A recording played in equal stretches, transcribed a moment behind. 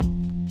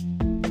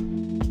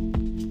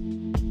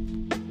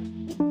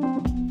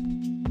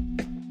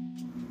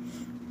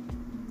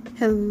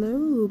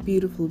Hello,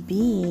 beautiful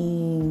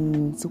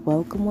beings.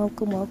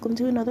 Welcome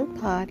to another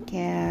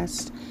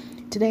podcast.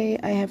 Today,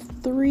 I have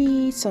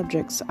 3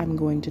 subjects I'm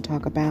going to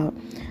talk about.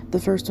 The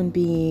first one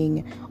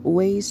being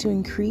ways to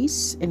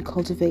increase and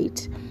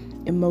cultivate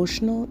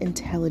emotional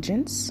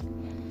intelligence,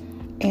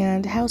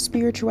 and how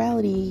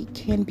spirituality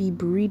can be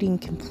breeding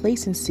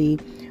complacency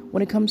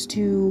when it comes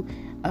to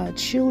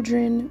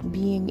children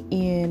being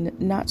in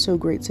not so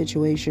great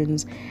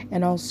situations,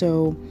 and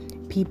also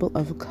people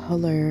of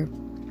color,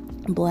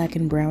 Black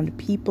and brown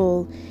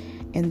people,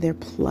 and their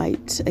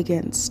plight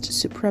against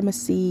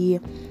supremacy.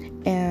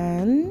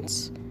 And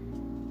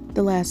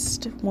the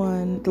last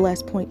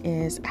point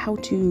is how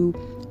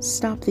to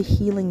stop the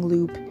healing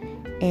loop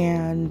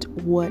and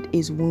what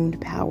is wound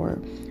power.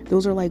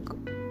 Those are like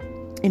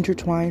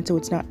intertwined, so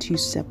it's not two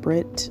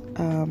separate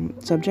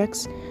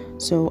subjects.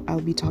 So I'll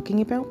be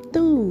talking about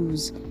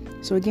those.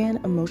 So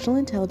again, emotional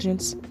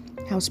intelligence,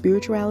 how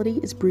spirituality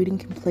is breeding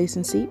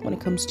complacency when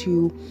it comes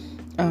to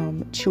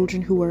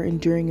children who are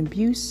enduring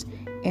abuse,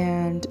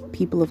 and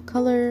people of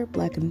color,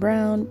 Black and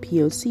brown,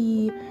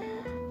 POC,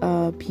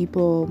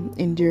 people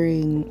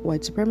enduring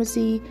white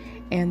supremacy.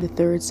 And the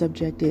third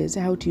subject is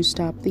how to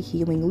stop the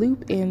healing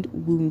loop and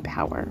wound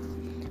power.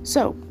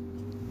 So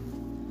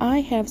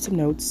I have some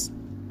notes,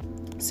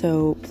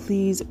 so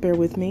please bear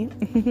with me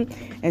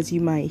as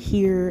you might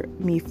hear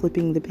me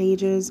flipping the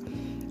pages.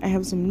 I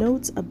have some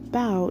notes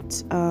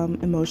about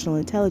emotional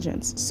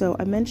intelligence. So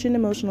I mentioned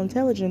emotional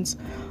intelligence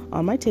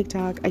on my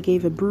TikTok. I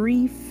gave a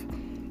brief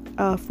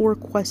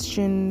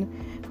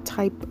 4-question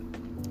type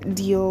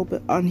deal,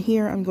 but on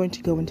here I'm going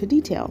to go into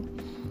detail.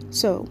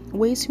 So,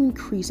 ways to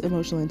increase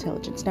emotional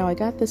intelligence. Now, I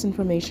got this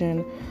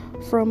information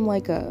from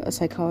like a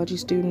psychology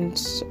student.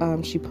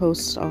 She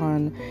posts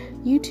on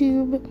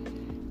YouTube.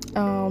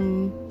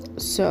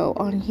 So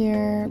on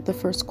here, the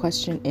first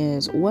question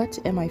is, what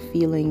am I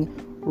feeling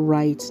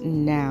right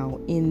now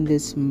in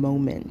this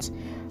moment?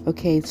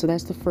 Okay, so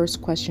that's the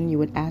first question you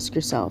would ask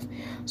yourself.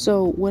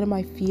 So what am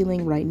I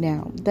feeling right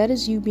now? That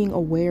is you being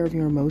aware of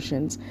your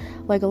emotions.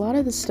 Like a lot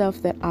of the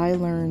stuff that I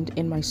learned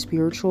in my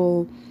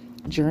spiritual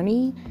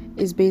journey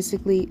is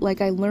basically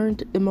like I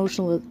learned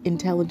emotional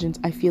intelligence,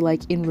 I feel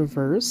like, in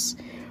reverse,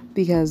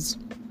 because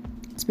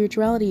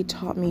spirituality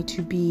taught me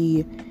to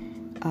be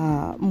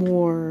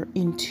more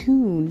in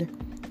tune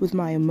with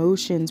my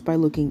emotions by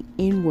looking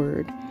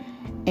inward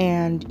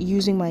and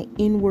using my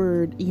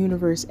inward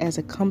universe as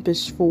a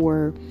compass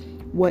for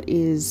what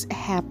is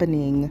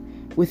happening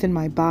within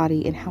my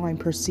body and how I'm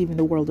perceiving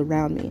the world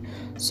around me.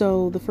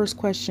 So the first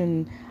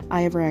question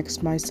I ever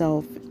asked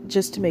myself,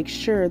 just to make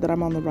sure that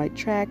I'm on the right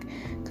track,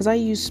 because I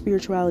use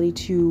spirituality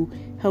to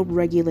help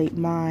regulate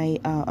my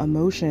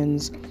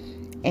emotions,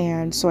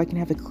 and so I can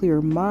have a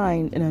clearer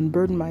mind and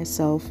unburden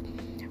myself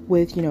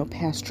with,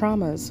 past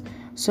traumas.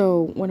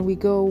 So when we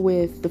go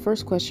with the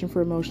first question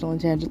for emotional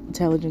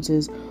intelligence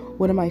is,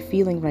 what am I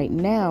feeling right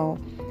now?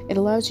 It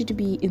allows you to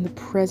be in the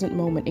present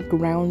moment. It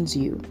grounds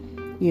you,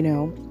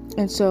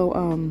 And so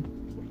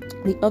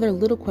the other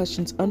little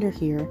questions under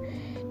here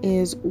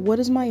is, what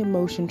is my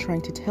emotion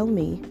trying to tell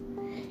me?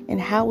 And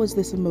how is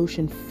this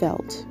emotion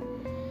felt?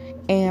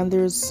 And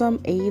there's some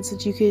aids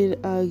that you could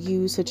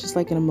use, such as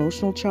like an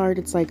emotional chart.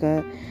 It's like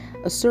a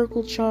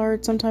circle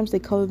chart. Sometimes they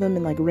color them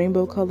in like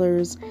rainbow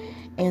colors,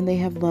 and they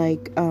have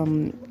like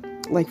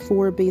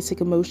 4 basic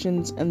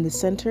emotions in the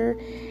center,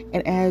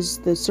 and as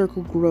the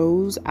circle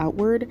grows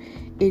outward,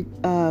 it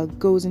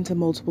goes into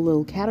multiple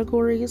little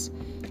categories.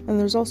 And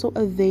there's also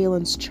a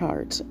valence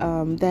chart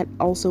that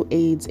also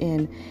aids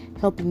in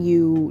helping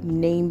you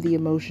name the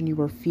emotion you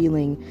are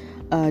feeling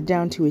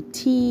down to a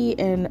T,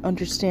 and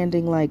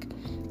understanding like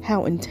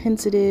how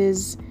intense it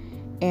is.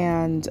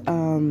 And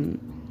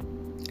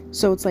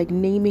so it's like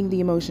naming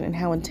the emotion and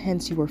how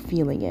intense you are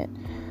feeling it.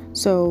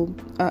 So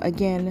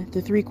again,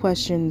 the 3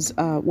 questions,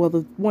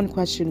 the 1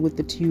 question with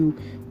the 2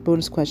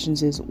 bonus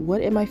questions is,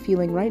 what am I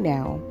feeling right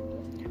now?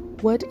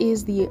 What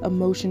is the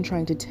emotion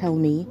trying to tell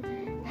me?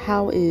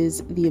 How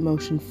is the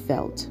emotion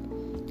felt?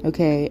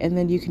 Okay, and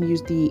then you can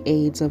use the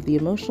aids of the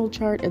emotional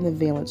chart and the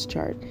valence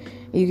chart.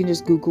 And you can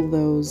just Google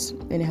those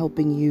in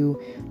helping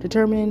you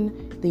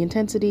determine the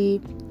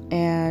intensity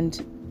and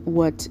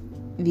what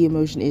the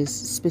emotion is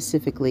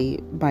specifically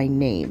by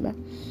name.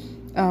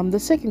 The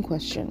second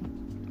question,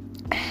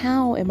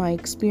 how am I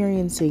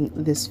experiencing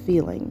this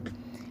feeling?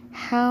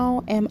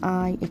 How am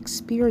I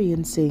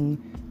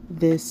experiencing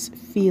this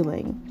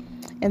feeling?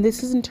 And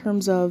this is in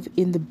terms of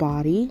in the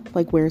body,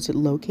 like where is it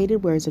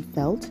located? Where is it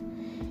felt?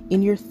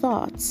 In your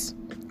thoughts,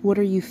 what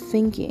are you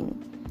thinking?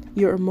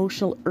 Your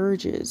emotional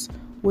urges,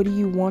 what do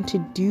you want to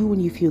do when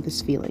you feel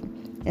this feeling?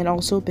 And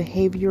also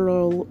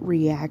behavioral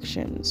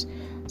reactions.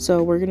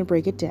 So we're going to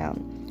break it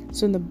down.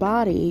 So in the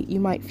body,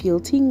 you might feel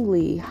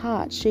tingly,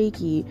 hot,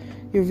 shaky.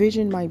 Your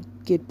vision might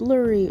get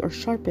blurry or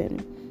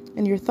sharpen.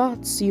 In your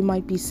thoughts, you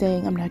might be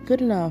saying, I'm not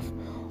good enough.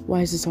 Why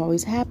does this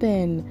always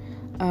happen?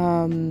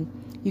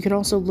 You can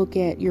also look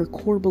at your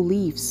core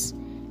beliefs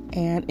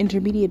and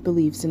intermediate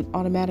beliefs and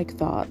automatic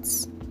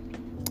thoughts.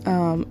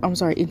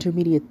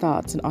 Intermediate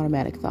thoughts and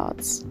automatic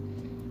thoughts.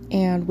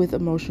 And with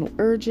emotional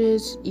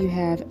urges, you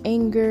have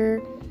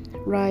anger,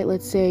 right?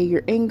 Let's say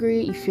you're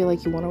angry, you feel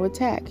like you want to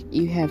attack.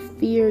 You have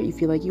fear, you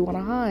feel like you want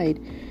to hide.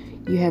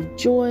 You have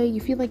joy, you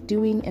feel like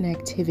doing an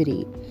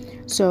activity.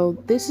 So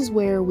this is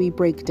where we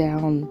break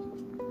down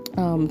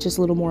just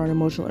a little more on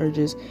emotional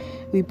urges.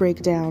 We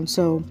break down.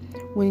 So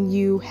when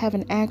you have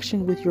an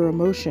action with your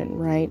emotion,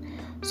 right?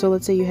 So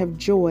let's say you have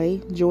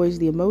joy. Joy is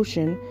the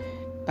emotion.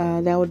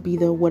 That would be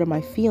the what am I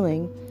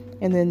feeling?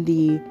 And then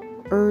the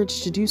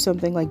urge to do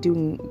something like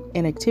doing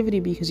an activity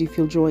because you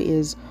feel joy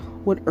is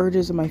what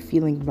urges am I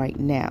feeling right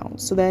now?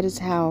 So that is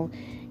how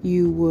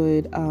you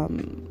would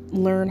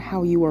learn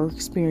how you are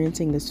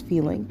experiencing this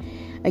feeling.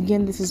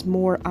 Again, this is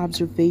more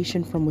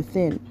observation from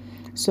within.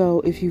 So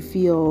if you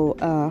feel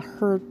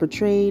hurt,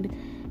 betrayed,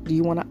 do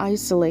you want to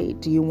isolate?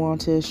 Do you want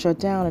to shut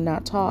down and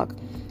not talk?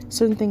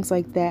 Certain things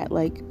like that,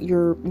 like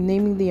you're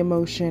naming the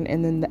emotion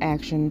and then the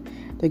action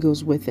that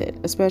goes with it.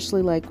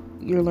 Especially like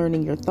you're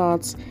learning your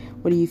thoughts.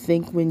 What do you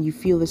think when you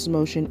feel this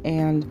emotion,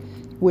 and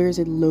where is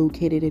it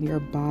located in your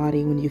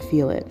body when you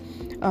feel it?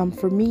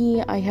 For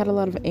me, I had a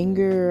lot of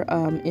anger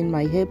in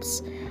my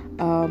hips.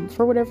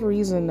 For whatever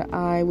reason,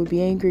 I would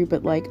be angry,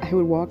 but like I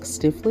would walk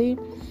stiffly.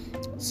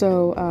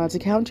 So to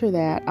counter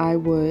that, I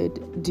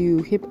would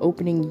do hip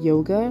opening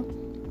yoga,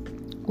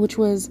 which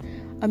was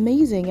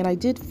amazing. And I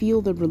did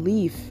feel the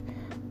relief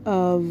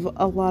of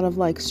a lot of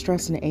like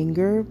stress and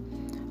anger.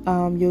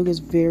 Yoga is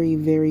very,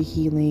 very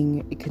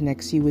healing. It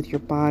connects you with your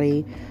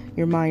body,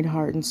 your mind,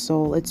 heart, and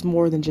soul. It's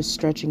more than just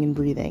stretching and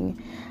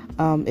breathing.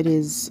 It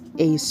is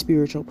a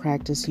spiritual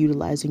practice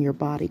utilizing your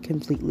body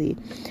completely.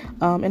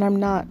 And I'm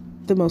not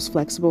the most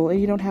flexible, and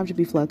you don't have to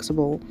be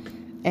flexible.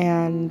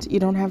 And you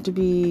don't have to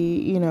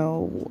be,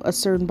 a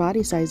certain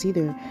body size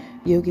either.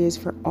 Yoga is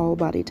for all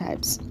body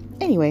types.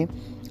 Anyway,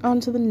 on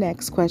to the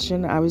next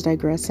question. I was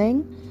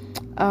digressing.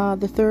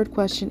 The third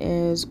question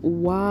is,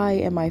 why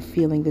am I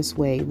feeling this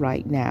way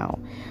right now?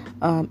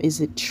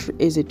 Is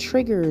it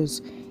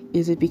triggers?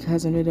 Is it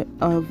because of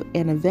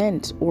an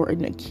event or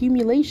an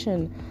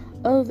accumulation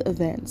of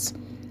events?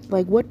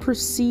 Like what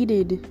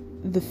preceded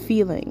the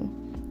feeling?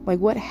 Like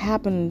what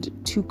happened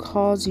to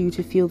cause you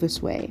to feel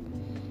this way?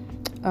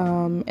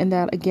 And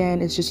that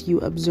again is just you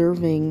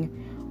observing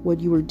what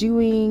you were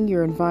doing,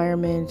 your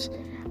environment.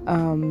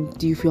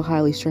 Do you feel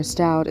highly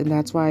stressed out, and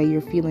that's why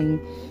you're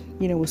feeling,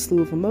 a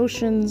slew of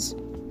emotions,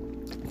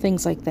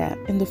 things like that.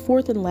 And the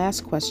fourth and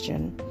last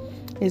question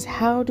is,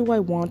 how do I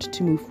want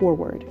to move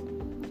forward?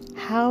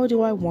 How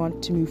do I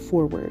want to move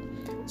forward?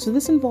 So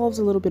this involves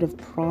a little bit of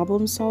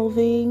problem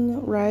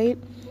solving, right?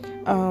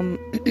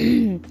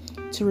 To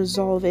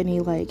resolve any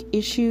like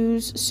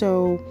issues.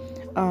 So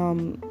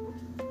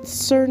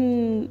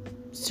certain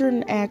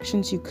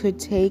actions you could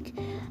take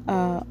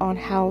on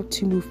how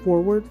to move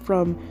forward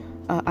from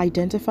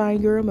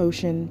identifying your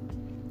emotion,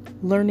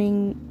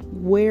 learning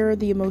where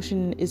the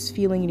emotion is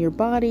feeling in your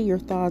body, your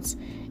thoughts,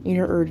 and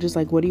your urges,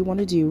 like what do you want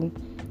to do,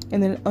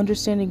 and then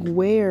understanding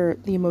where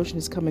the emotion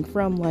is coming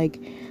from, like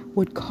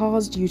what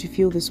caused you to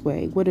feel this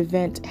way, what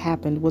event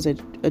happened, was it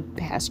a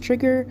past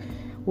trigger,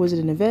 was it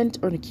an event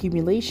or an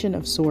accumulation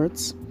of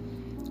sorts.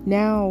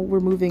 Now we're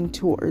moving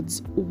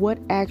towards what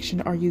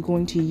action are you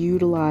going to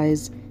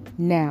utilize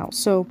now.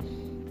 So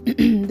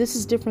this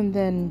is different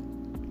than,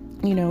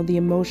 the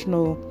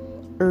emotional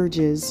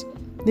urges.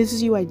 This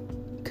is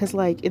because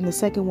like in the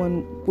second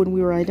one, when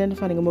we were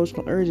identifying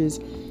emotional urges,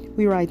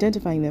 we were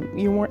identifying them.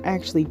 You weren't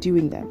actually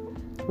doing them,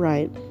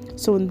 right?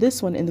 So in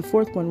this one, in the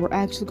fourth one, we're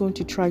actually going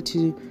to try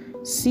to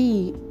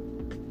see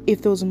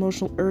if those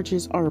emotional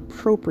urges are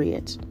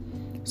appropriate.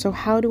 So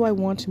how do I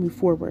want to move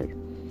forward?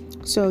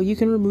 So you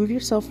can remove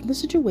yourself from the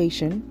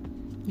situation.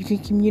 You can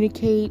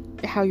communicate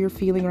how you're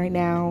feeling right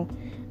now,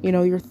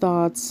 your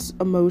thoughts,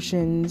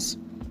 emotions,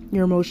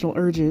 your emotional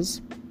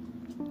urges.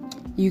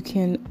 You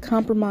can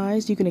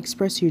compromise, you can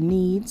express your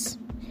needs.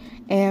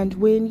 And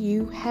when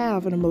you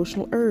have an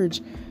emotional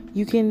urge,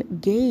 you can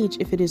gauge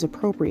if it is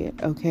appropriate,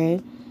 okay?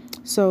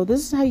 So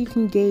this is how you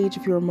can gauge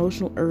if your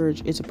emotional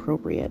urge is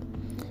appropriate.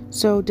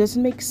 So does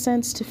it make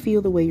sense to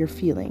feel the way you're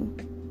feeling?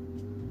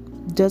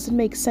 Does it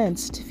make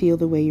sense to feel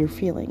the way you're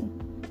feeling?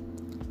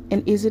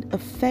 And is it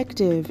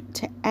effective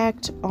to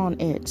act on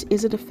it?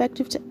 Is it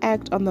effective to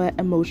act on that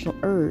emotional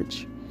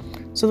urge?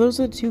 So those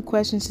are the two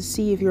questions to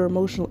see if your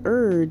emotional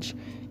urge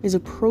is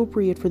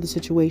appropriate for the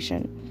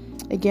situation.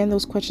 Again,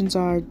 those questions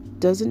are,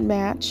 does it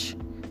match?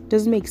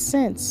 Does it make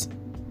sense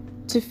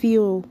to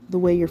feel the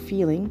way you're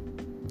feeling?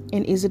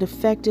 And is it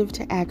effective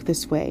to act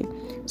this way?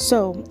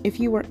 So if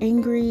you are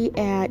angry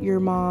at your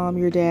mom,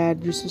 your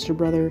dad, your sister,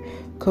 brother,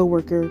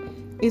 coworker,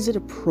 is it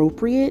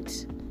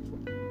appropriate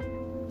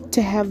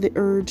to have the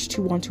urge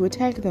to want to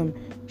attack them?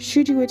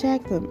 Should you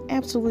attack them?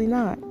 Absolutely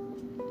not.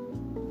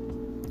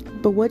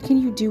 But what can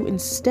you do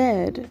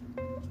instead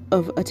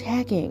of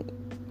attacking?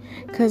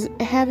 Because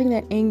having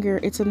that anger,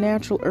 it's a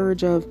natural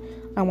urge of,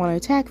 I want to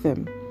attack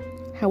them.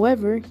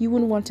 However, you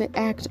wouldn't want to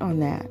act on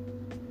that,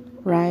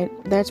 right?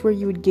 That's where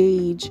you would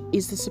gauge,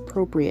 is this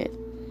appropriate?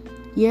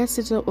 Yes,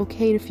 it's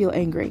okay to feel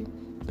angry,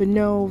 but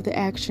no, the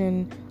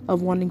action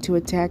of wanting to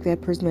attack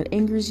that person that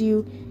angers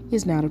you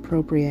is not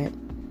appropriate.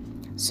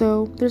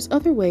 So there's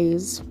other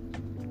ways,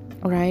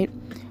 right?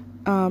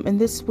 And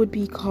this would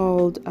be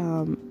called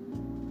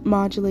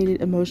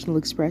modulated emotional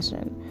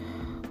expression,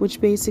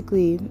 which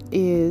basically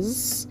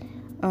is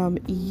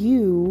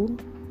you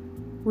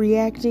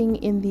reacting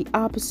in the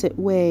opposite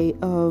way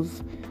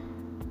of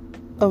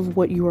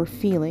what you are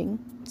feeling,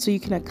 so you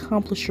can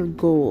accomplish your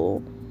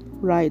goal,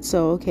 right?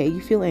 So, okay,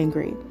 you feel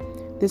angry.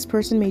 This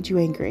person made you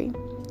angry.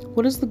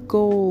 What is the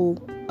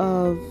goal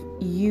of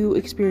you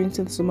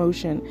experiencing this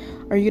emotion?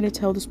 Are you going to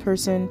tell this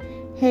person,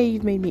 hey,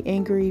 you've made me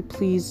angry,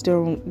 please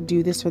don't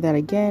do this or that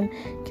again?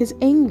 Because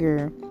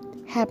anger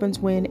happens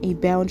when a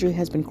boundary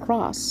has been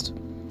crossed.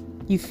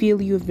 You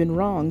feel you have been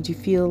wronged. You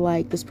feel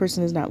like this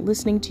person is not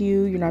listening to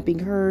you, you're not being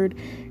heard,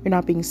 you're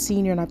not being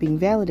seen, you're not being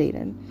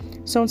validated.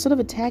 So instead of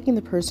attacking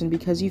the person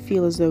because you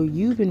feel as though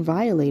you've been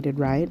violated,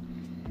 right?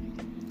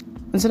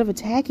 Instead of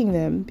attacking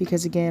them,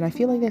 because again, I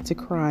feel like that's a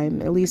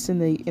crime, at least in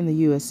the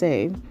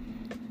USA,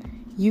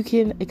 you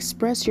can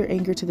express your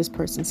anger to this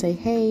person. Say,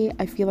 hey,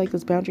 I feel like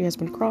this boundary has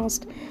been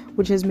crossed,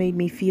 which has made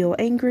me feel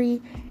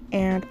angry,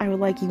 and I would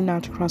like you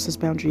not to cross this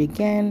boundary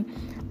again.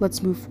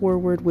 Let's move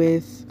forward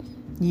with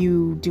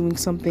you doing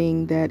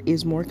something that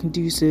is more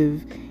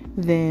conducive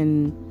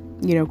than,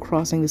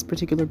 crossing this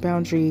particular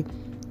boundary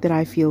that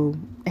I feel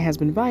has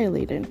been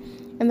violated.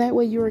 And that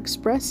way you're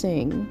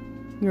expressing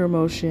your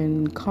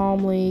emotion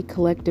calmly,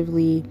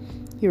 collectively.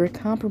 You're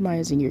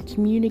compromising, you're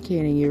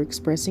communicating, you're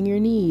expressing your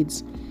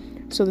needs.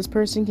 So this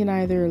person can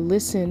either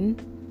listen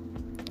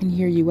and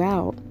hear you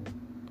out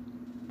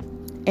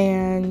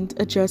and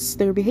adjust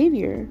their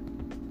behavior,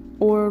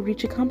 or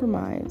reach a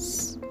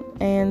compromise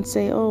and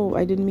say, oh,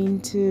 I didn't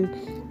mean to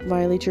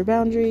violate your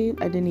boundary.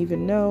 I didn't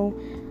even know.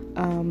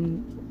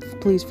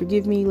 Please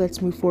forgive me.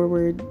 Let's move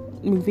forward,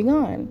 moving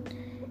on.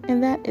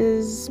 And that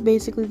is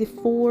basically the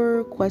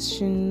 4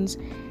 questions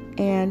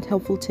and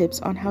helpful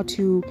tips on how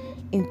to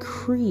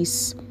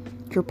increase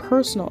your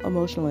personal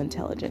emotional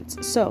intelligence.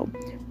 So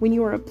when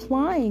you are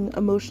applying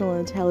emotional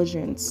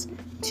intelligence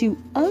to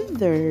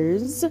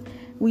others,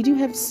 we do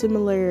have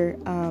similar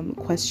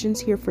questions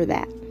here for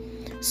that.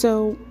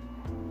 So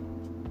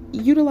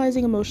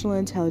utilizing emotional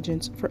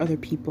intelligence for other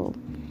people.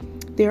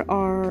 There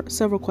are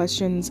several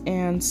questions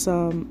and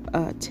some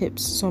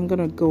tips, so I'm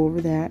going to go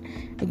over that.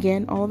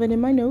 Again, all of it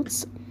in my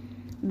notes.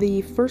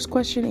 The first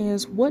question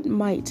is, what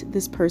might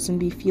this person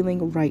be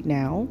feeling right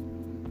now?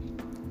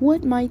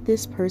 What might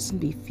this person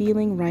be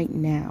feeling right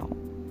now?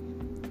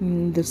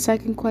 The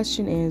second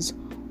question is,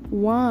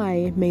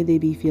 why may they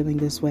be feeling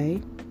this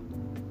way?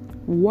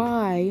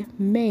 Why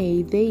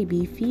may they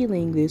be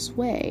feeling this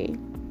way?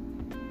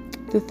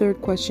 The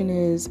third question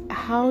is,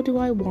 how do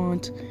I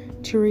want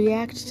to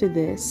react to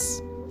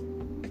this?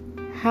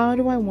 How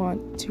do I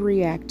want to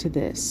react to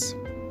this?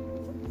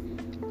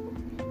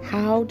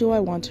 How do I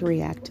want to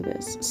react to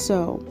this?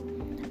 So,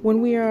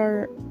 when we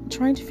are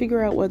trying to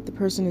figure out what the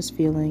person is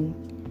feeling,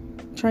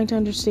 trying to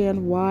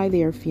understand why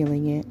they are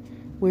feeling it,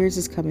 where is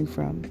this coming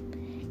from?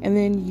 And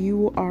then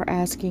you are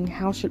asking,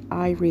 how should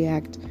I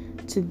react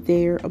to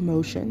their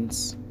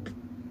emotions?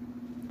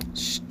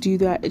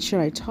 Should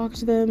I talk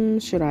to them?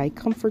 Should I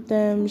comfort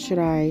them? Should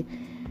I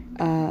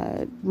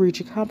reach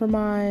a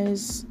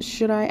compromise?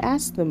 Should I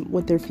ask them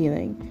what they're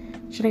feeling?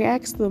 Should I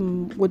ask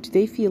them what do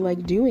they feel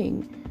like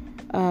doing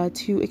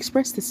to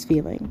express this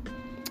feeling?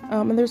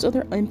 And there's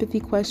other empathy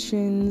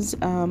questions.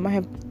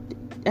 I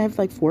have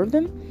like 4 of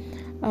them.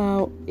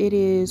 It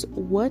is,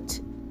 what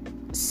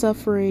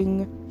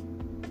suffering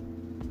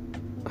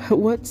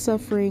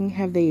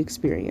have they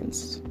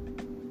experienced?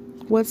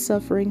 What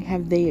suffering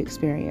have they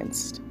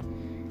experienced?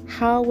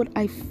 How would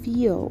I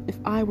feel if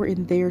I were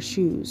in their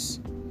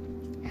shoes?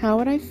 How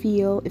would I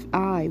feel if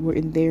I were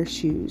in their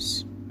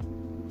shoes?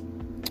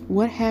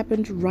 What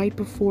happened right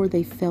before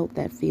they felt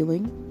that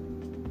feeling?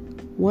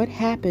 What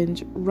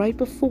happened right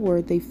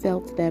before they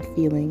felt that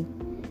feeling?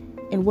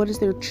 And what is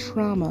their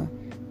trauma,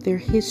 their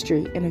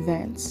history and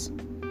events?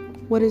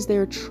 What is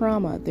their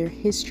trauma, their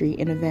history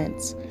and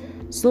events?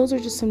 So those are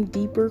just some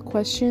deeper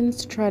questions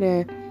to try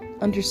to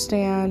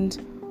understand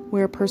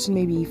where a person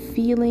may be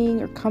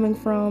feeling or coming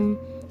from,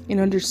 and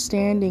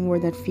understanding where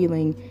that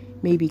feeling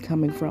may be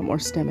coming from or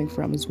stemming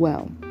from as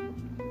well.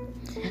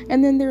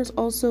 And then there's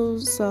also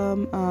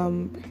some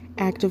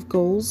active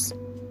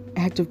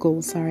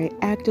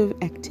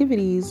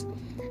activities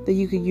that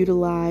you could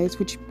utilize,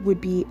 which would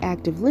be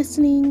active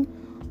listening,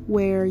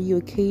 where you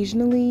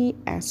occasionally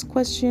ask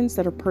questions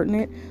that are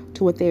pertinent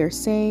to what they are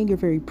saying. You're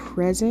very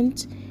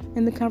present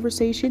in the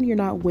conversation. You're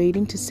not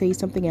waiting to say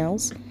something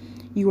else.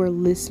 You are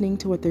listening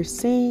to what they're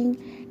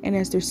saying, and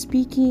as they're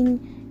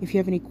speaking, if you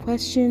have any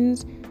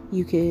questions,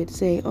 you could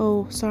say,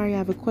 oh, sorry, I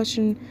have a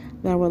question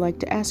that I would like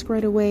to ask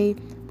right away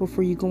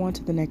before you go on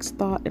to the next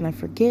thought, and I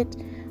forget.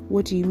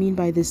 What do you mean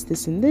by this,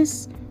 this, and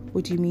this?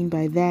 What do you mean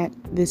by that,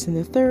 this, and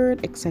the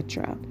third,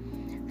 etc.?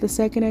 The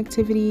second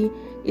activity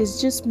is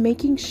just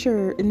making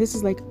sure, and this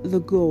is like the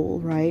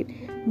goal, right?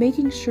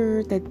 Making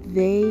sure that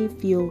they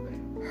feel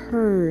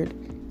heard,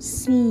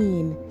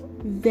 seen,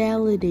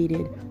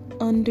 validated,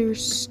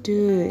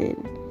 understood.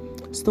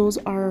 So those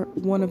are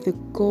one of the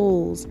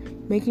goals,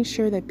 making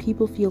sure that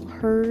people feel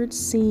heard,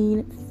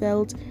 seen,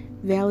 felt,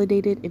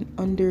 validated, and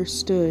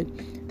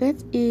understood.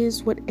 That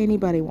is what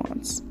anybody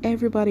wants.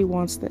 Everybody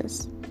wants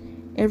this.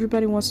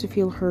 Everybody wants to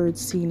feel heard,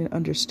 seen, and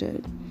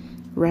understood,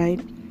 right?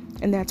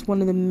 And that's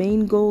one of the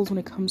main goals when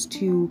it comes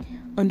to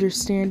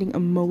understanding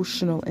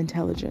emotional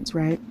intelligence,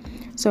 right?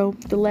 So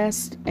the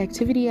last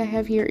activity I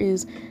have here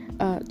is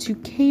to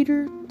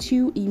cater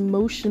to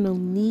emotional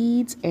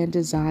needs and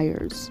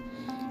desires.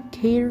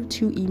 Cater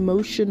to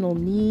emotional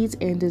needs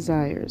and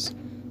desires.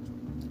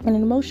 And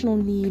an emotional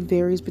need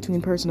varies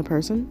between person to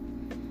person,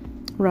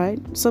 right?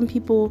 Some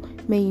people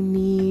may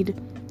need,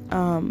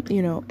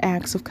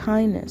 acts of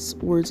kindness,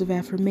 words of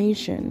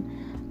affirmation,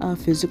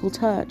 physical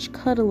touch,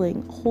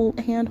 cuddling,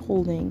 hand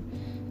holding.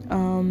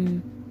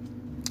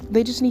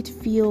 They just need to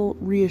feel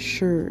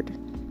reassured.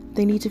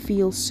 They need to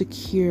feel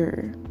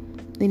secure.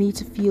 They need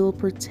to feel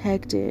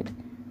protected,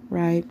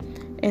 right?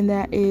 And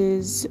that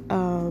is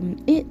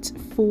it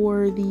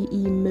for the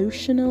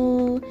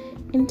emotional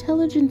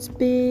intelligence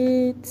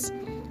bits.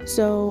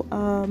 So,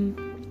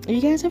 if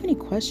you guys have any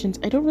questions,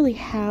 I don't really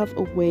have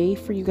a way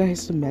for you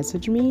guys to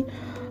message me.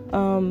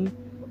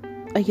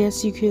 I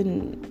guess you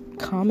can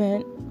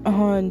comment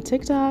on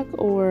TikTok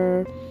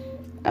or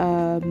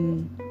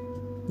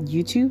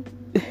YouTube,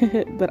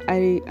 but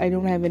I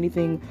don't have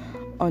anything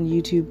on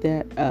YouTube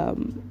that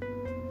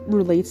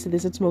relates to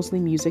this. It's mostly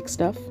music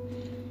stuff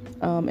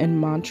and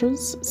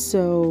mantras,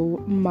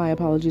 so my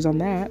apologies on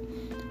that.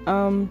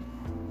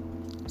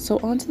 So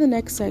on to the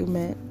next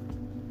segment.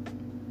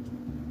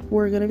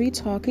 We're going to be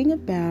talking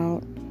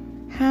about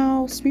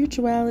how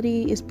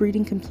spirituality is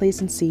breeding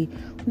complacency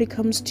when it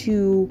comes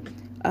to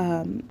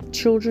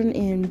children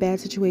in bad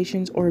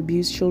situations or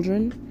abused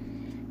children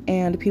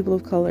and people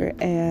of color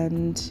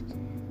and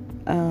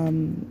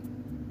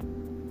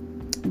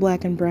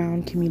Black and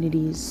brown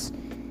communities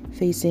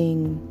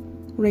facing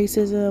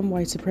racism,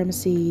 white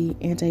supremacy,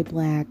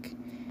 anti-Black,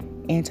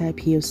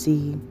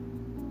 anti-POC.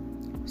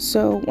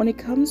 So when it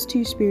comes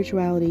to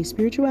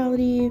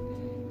spirituality,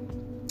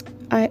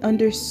 I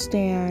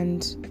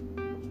understand,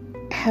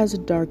 has a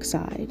dark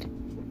side.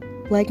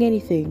 Like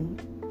anything,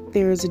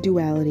 there is a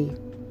duality,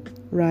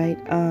 right?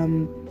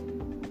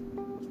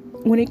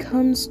 When it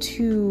comes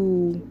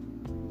to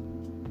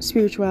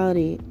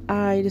spirituality,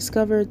 I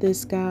discovered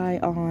this guy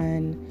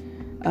on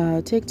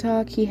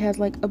TikTok. He had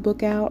like a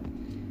book out.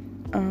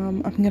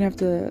 I'm gonna have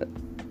to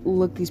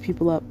look these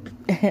people up.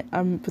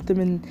 I'm put them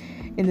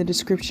in the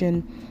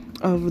description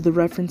of the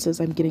references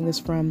I'm getting this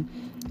from.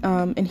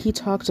 And he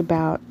talked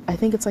about, I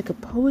think it's like a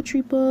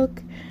poetry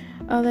book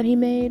that he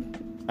made.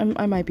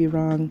 I might be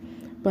wrong,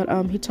 but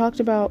he talked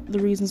about the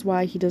reasons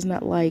why he does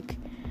not like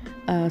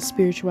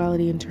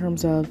spirituality in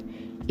terms of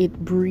it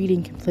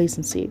breeding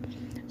complacency.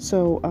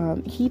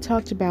 So he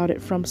talked about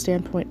it from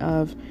standpoint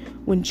of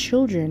when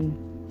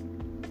children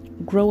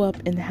grow up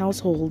in the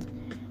household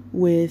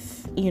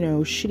with,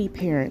 shitty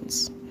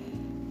parents,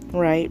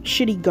 right?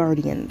 Shitty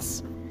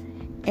guardians.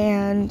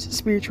 And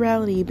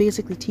spirituality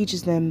basically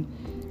teaches them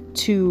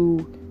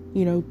to,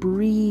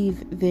 breathe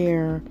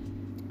their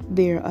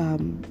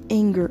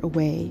anger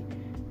away.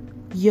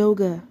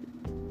 Yoga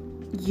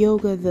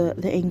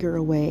the anger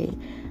away.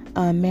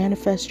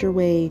 Manifest your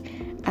way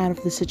out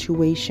of the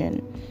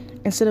situation.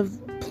 Instead of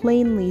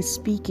plainly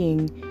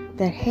speaking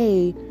that,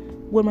 hey,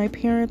 what my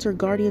parents or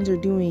guardians are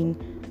doing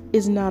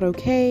is not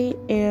okay,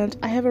 and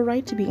I have a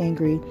right to be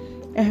angry.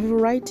 I have a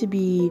right to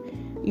be,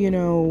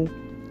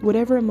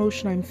 whatever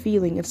emotion I'm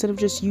feeling, instead of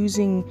just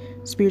using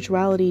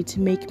spirituality to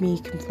make me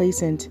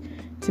complacent,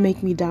 to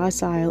make me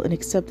docile and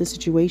accept the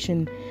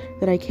situation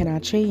that I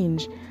cannot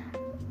change.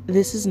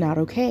 This is not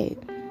okay.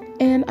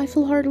 And I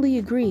full-heartedly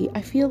agree.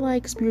 I feel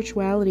like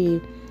spirituality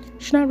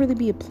should not really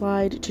be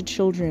applied to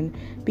children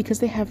because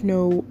they have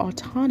no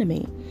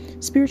autonomy.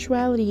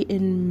 Spirituality,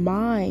 in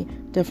my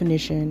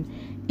definition,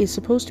 is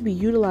supposed to be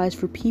utilized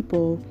for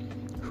people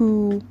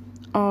who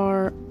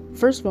are,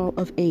 first of all,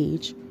 of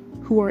age,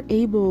 who are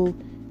able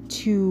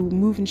to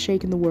move and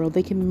shake in the world.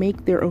 They can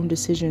make their own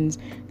decisions.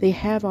 They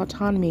have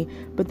autonomy,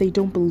 but they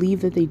don't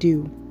believe that they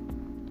do.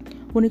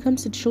 When it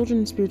comes to children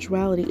and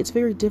spirituality, it's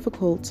very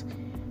difficult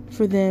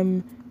for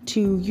them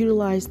to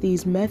utilize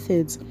these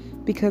methods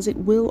because it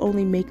will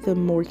only make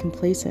them more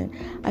complacent.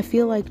 I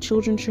feel like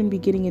children shouldn't be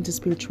getting into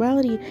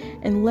spirituality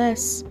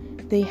unless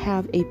they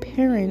have a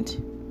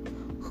parent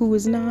who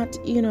is not,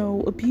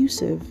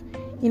 abusive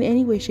in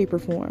any way, shape, or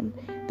form.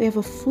 They have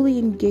a fully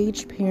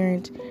engaged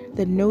parent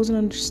that knows and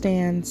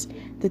understands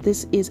that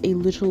this is a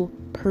little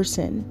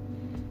person,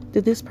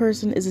 that this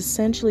person is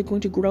essentially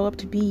going to grow up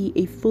to be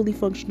a fully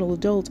functional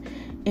adult,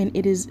 and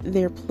it is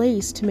their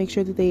place to make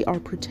sure that they are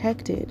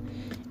protected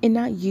and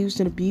not used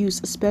and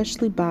abused,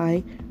 especially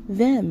by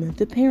them,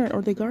 the parent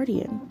or the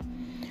guardian.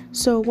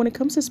 So when it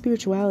comes to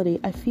spirituality,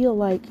 I feel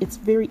like it's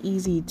very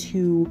easy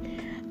to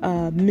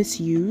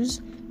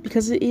misuse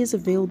because it is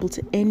available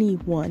to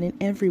anyone and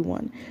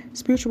everyone.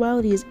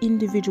 Spirituality is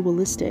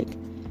individualistic.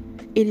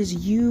 It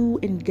is you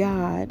and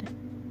God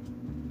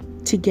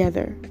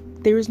together.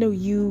 There is no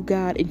you,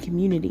 God, and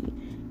community.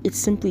 It's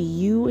simply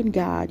you and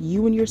God,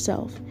 you and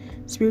yourself.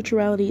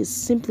 Spirituality is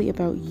simply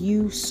about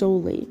you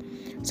solely.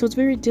 So it's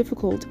very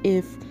difficult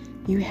if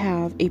you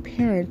have a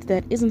parent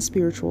that isn't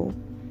spiritual,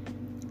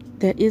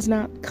 that is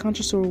not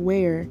conscious or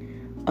aware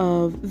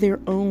of their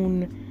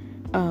own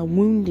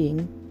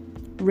wounding,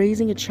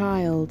 raising a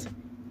child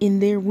in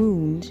their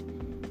wound,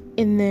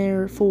 and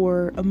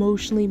therefore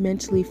emotionally,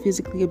 mentally,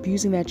 physically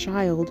abusing that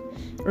child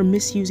or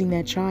misusing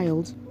that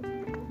child.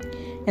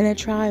 And that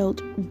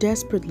child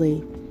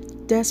desperately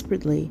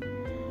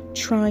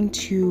trying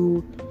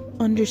to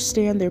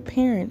understand their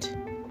parent,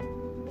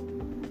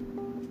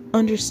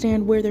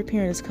 understand where their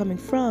parent is coming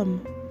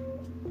from,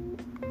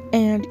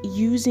 and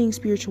using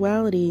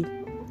spirituality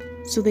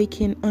so they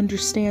can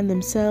understand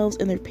themselves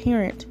and their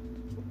parent,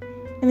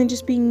 and then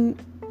just being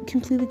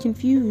completely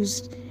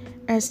confused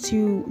as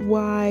to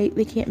why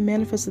they can't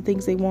manifest the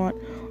things they want,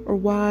 or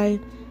why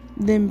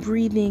them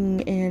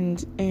breathing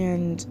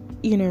and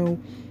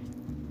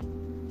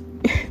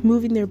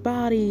moving their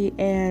body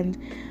and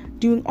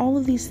doing all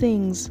of these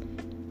things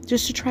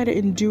just to try to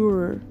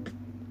endure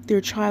their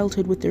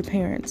childhood with their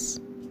parents.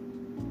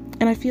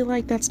 And I feel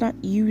like that's not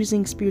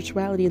using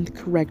spirituality in the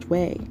correct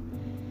way.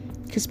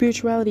 Because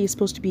spirituality is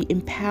supposed to be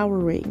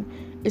empowering.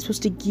 It's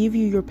supposed to give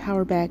you your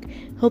power back,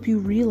 help you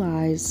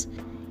realize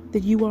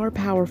that you are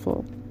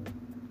powerful,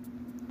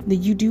 that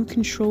you do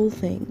control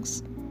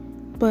things.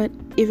 But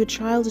if a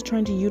child is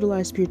trying to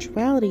utilize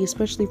spirituality,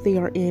 especially if they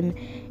are in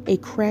a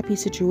crappy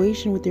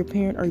situation with their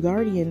parent or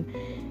guardian,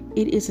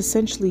 it is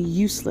essentially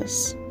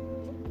useless.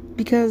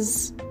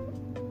 Because,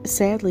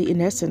 sadly,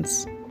 in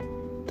essence,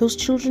 those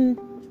children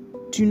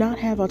do not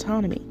have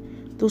autonomy.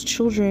 Those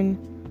children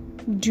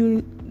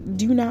do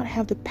not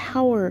have the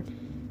power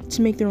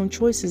to make their own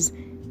choices.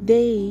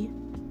 They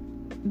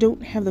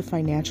don't have the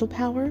financial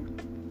power.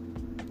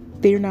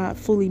 They're not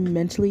fully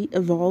mentally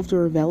evolved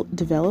or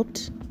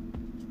developed.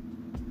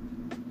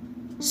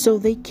 So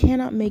they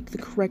cannot make the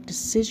correct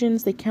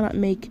decisions. They cannot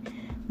make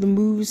the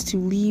moves to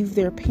leave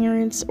their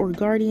parents or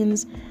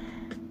guardians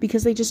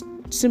because they just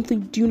simply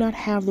do not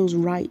have those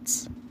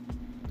rights.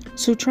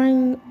 So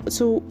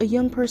a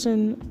young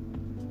person,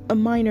 a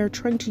minor,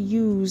 trying to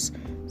use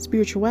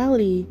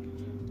spirituality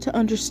to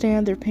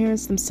understand their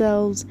parents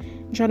themselves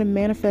and try to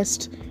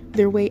manifest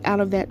their way out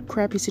of that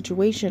crappy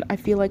situation, I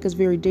feel like is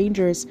very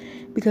dangerous,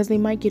 because they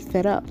might get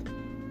fed up.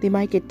 They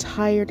might get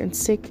tired and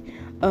sick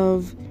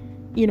of,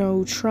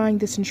 trying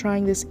this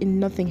and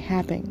nothing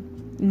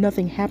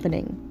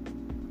happening.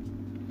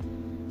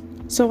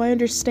 So I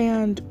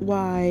understand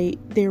why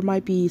there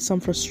might be some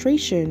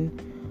frustration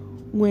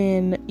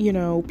when,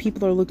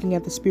 people are looking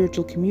at the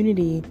spiritual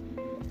community,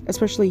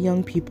 especially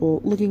young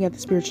people looking at the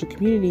spiritual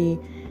community,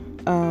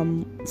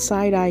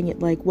 side-eyeing it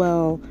like,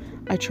 well,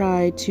 I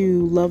tried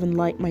to love and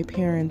like my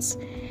parents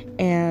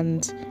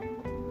and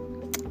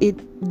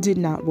it did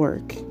not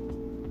work.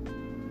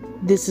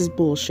 This is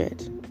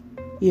bullshit,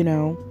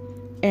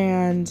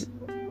 and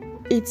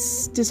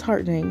it's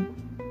disheartening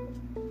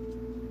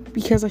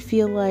because I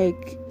feel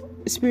like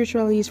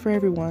spirituality is for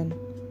everyone.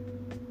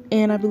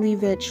 And I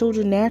believe that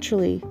children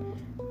naturally,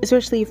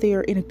 especially if they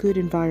are in a good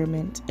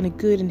environment, in a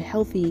good and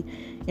healthy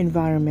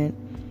environment,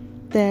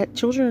 that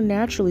children are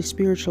naturally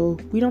spiritual.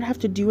 We don't have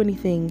to do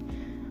anything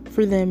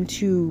for them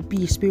to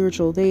be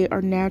spiritual. They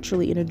are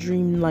naturally in a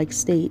dream-like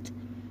state.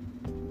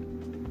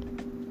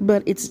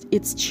 But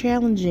it's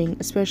challenging,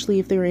 especially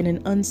if they're in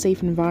an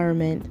unsafe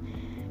environment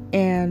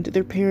and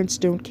their parents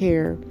don't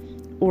care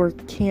or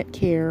can't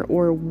care,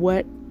 or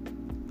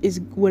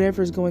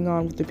whatever is going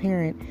on with the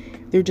parent.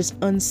 They're just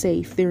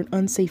unsafe. They're an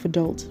unsafe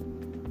adult.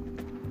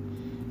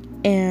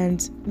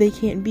 And they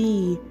can't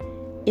be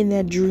in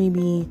that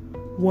dreamy,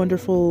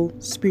 wonderful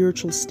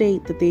spiritual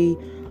state that they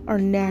are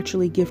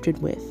naturally gifted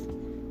with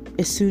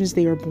as soon as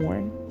they are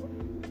born.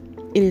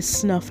 It is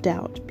snuffed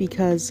out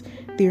because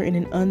they're in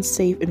an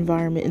unsafe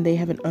environment and they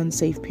have an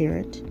unsafe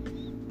parent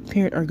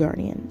or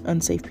guardian,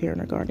 unsafe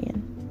parent or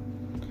guardian.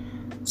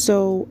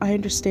 So I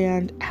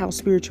understand how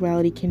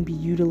spirituality can be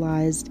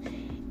utilized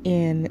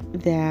in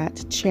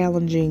that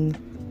challenging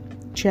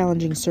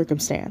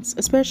circumstance,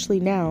 especially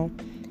now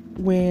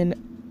when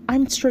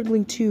I'm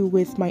struggling too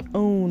with my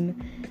own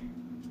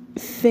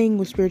thing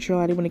with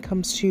spirituality when it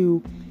comes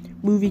to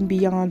moving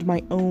beyond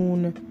my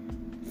own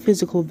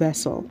physical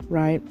vessel,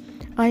 right?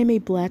 I am a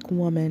Black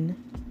woman,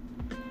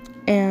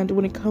 and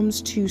when it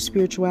comes to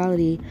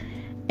spirituality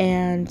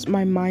and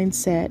my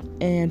mindset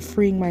and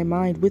freeing my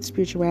mind with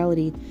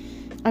spirituality,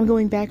 I'm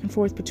going back and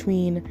forth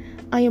between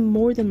I am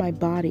more than my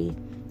body,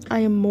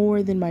 I am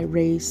more than my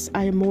race,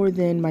 I am more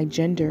than my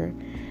gender.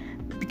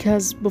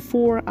 Because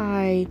before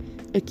I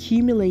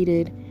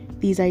accumulated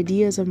these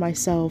ideas of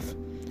myself,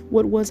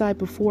 what was I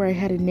before I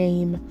had a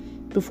name,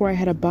 before I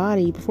had a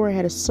body, before I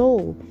had a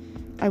soul?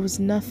 I was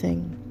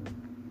nothing.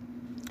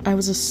 I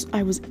was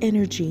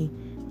energy.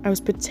 I was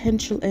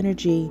potential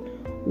energy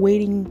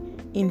waiting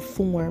in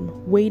form,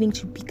 waiting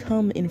to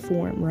become in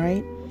form,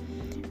 right?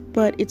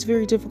 But it's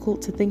very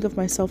difficult to think of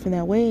myself in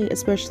that way,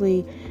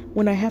 especially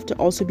when I have to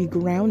also be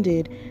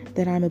grounded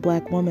that I'm a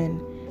Black woman.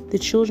 The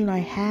children I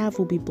have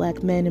will be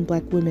Black men and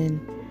Black women,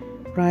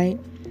 right?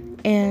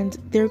 And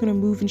they're going to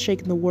move and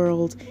shake in the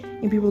world,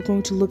 and people are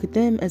going to look at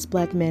them as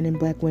black men and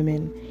black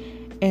women.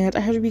 And I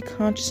have to be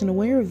conscious and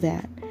aware of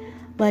that.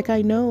 Like,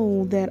 I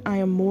know that I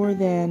am more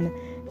than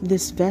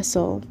this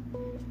vessel,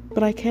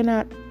 but I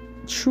cannot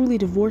truly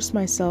divorce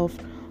myself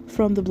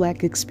from the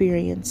black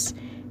experience,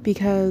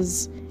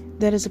 because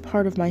that is a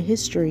part of my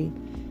history.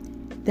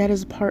 That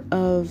is a part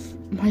of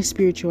my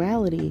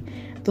spirituality.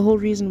 The whole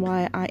reason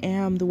why I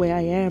am the way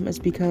I am is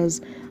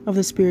because of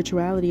the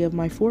spirituality of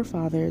my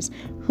forefathers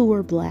who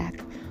were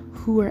black,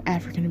 who were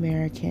African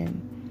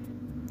American,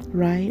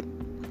 right?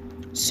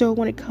 So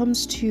when it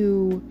comes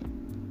to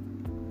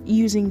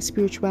using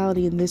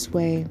spirituality in this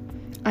way,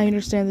 I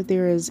understand that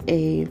there is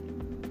a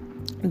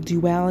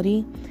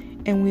duality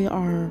and we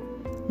are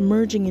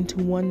merging into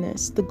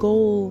oneness. The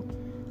goal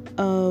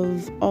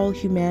of all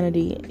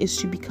humanity is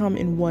to become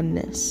in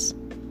oneness,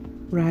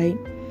 right?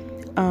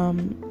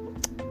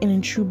 And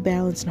in true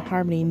balance and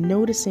harmony,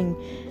 noticing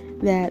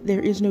that there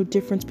is no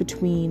difference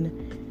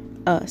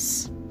between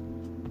us.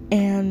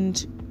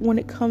 And when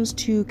it comes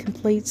to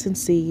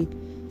complacency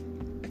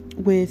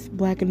with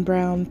black and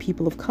brown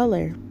people of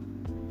color,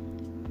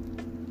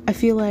 I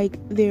feel like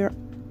there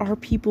are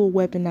people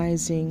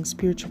weaponizing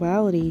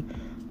spirituality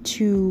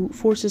to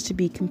force us to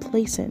be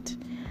complacent.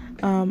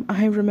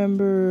 I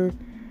remember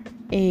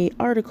an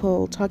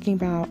article talking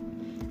about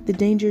the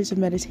dangers of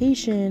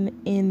meditation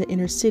in the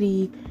inner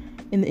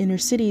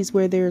cities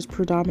where there's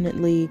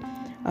predominantly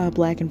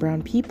black and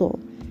brown people.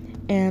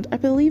 And I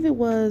believe it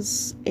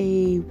was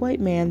a white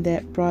man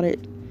that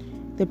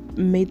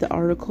made the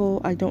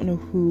article. I don't know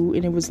who,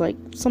 and it was like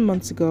some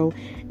months ago,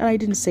 and I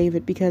didn't save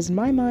it because in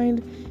my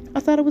mind, I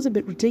thought it was a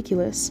bit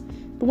ridiculous.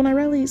 But when I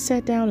really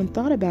sat down and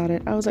thought about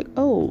it, I was like,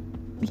 oh,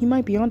 he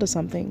might be onto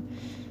something.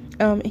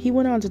 He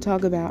went on to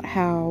talk about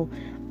how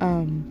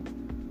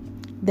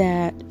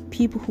that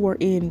people who are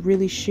in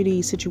really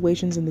shitty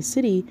situations in the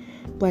city,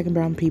 black and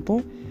brown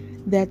people,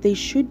 that they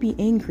should be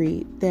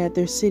angry that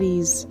their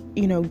cities,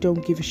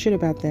 don't give a shit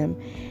about them.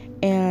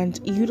 And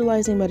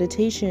utilizing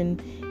meditation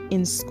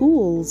in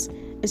schools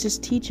is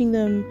just teaching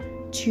them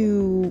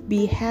to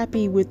be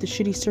happy with the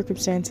shitty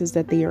circumstances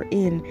that they are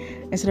in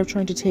instead of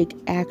trying to take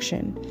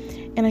action.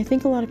 And I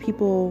think a lot of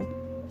people,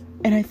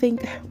 I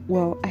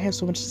have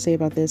so much to say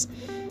about this.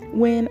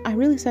 When I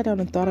really sat down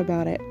and thought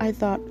about it, I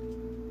thought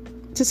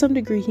to some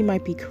degree he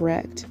might be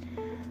correct.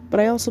 But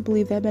I also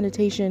believe that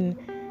meditation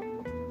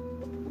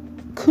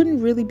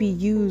couldn't really be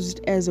used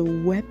as a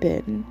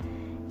weapon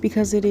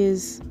because it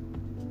is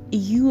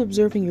you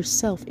observing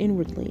yourself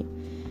inwardly.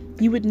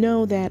 You would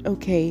know that,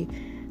 okay,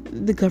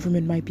 the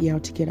government might be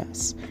out to get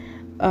us.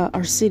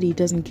 Our city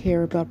doesn't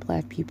care about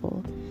black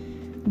people.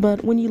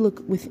 But when you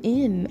look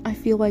within, I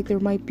feel like there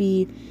might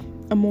be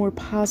a more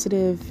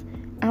positive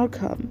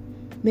outcome.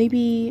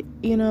 Maybe,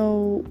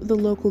 the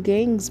local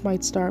gangs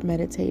might start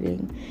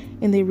meditating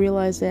and they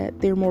realize that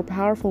they're more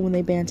powerful when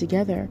they band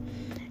together.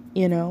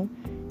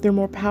 They're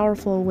more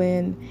powerful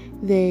when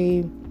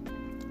they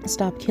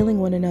stop killing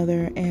one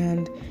another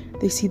and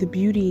they see the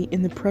beauty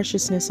and the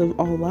preciousness of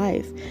all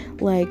life.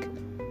 Like,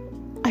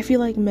 I feel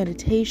like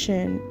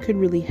meditation could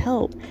really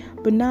help,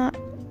 but not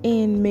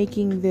in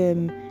making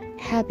them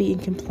happy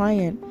and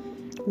compliant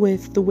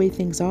with the way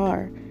things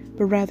are,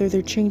 but rather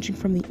they're changing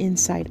from the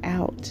inside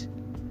out.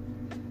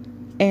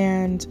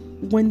 And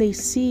when they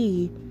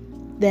see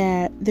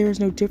that there's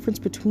no difference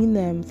between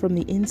them from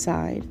the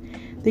inside,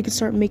 they can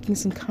start making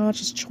some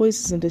conscious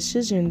choices and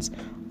decisions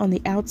on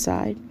the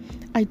outside.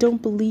 I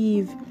don't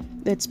believe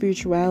that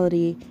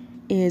spirituality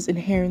is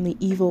inherently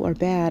evil or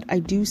bad. I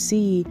do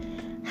see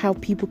how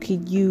people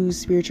could use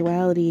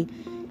spirituality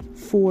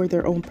for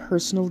their own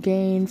personal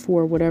gain,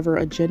 for whatever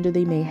agenda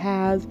they may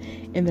have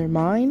in their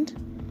mind.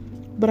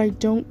 But I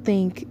don't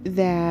think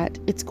that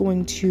it's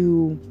going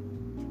to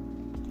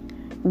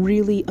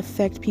really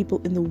affect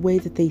people in the way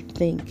that they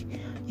think.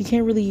 You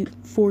can't really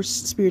force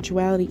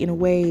spirituality in a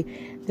way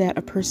that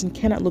a person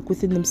cannot look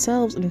within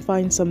themselves and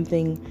find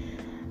something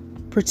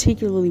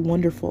particularly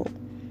wonderful.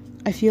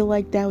 I feel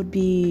like that would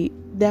be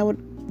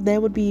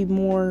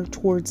more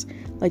towards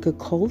like a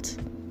cult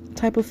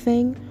type of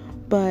thing.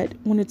 But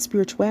when it's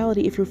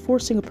spirituality, if you're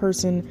forcing a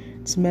person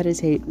to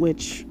meditate,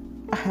 which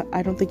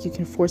I don't think you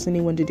can force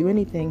anyone to do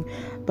anything,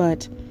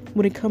 but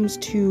when it comes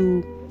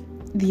to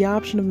the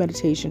option of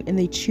meditation and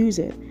they choose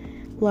it,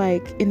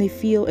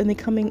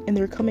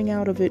 they're coming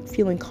out of it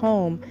feeling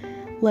calm,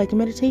 like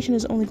meditation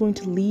is only going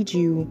to lead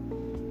you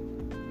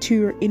to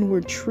your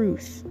inward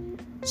truth.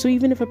 So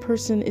even if a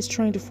person is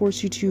trying to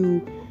force you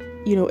to,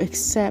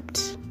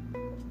 accept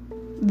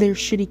their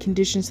shitty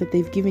conditions that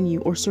they've given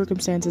you or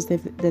circumstances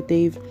that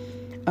they've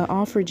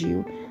offered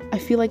you, I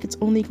feel like it's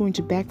only going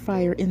to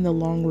backfire in the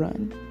long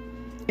run.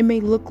 It may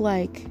look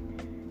like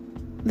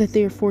that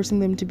they are forcing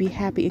them to be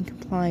happy and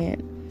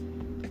compliant,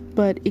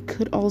 but it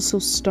could also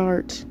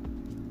start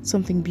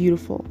something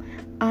beautiful.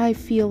 I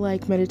feel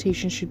like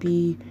meditation should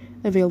be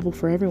available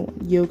for everyone.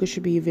 Yoga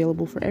should be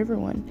available for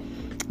everyone,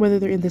 whether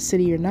they're in the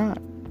city or not.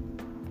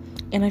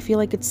 And I feel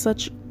like it's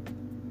such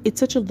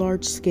a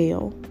large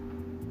scale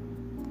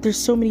there's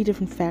so many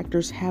different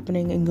factors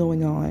happening and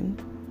going on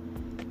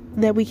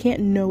that we can't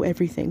know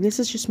everything. This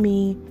is just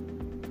me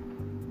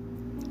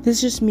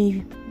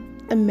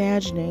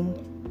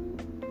imagining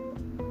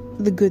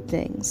the good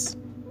things,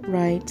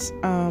 right?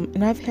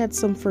 And I've had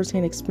some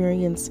firsthand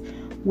experience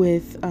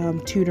with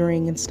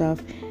tutoring and stuff,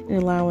 and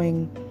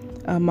allowing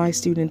my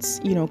students,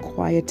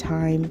 quiet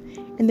time,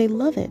 and they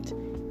love it.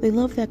 They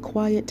love that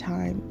quiet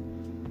time,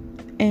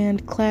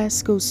 and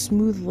class goes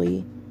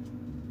smoothly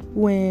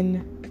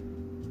when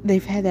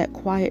they've had that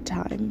quiet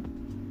time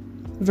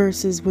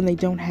versus when they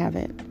don't have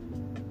it.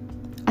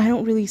 I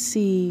don't really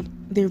see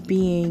there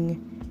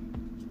being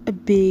a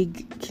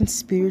big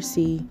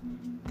conspiracy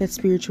that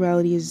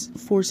spirituality is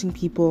forcing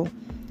people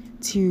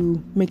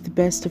to make the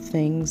best of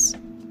things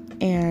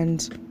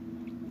and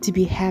to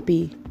be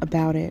happy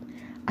about it.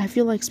 I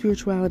feel like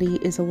spirituality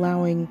is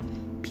allowing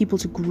people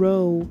to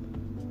grow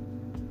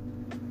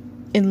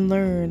and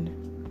learn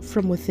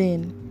from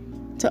within,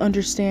 to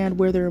understand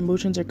where their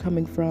emotions are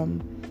coming from,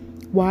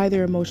 why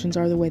their emotions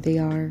are the way they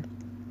are,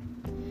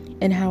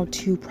 and how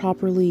to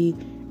properly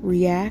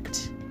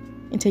react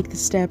and take the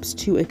steps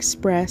to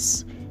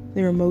express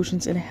their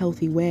emotions in a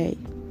healthy way,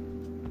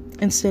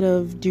 instead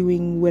of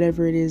doing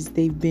whatever it is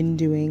they've been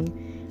doing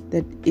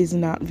that is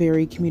not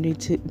very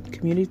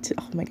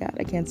oh my god,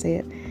 I can't say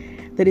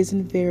it, that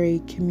isn't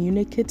very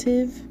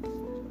communicative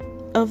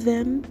of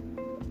them.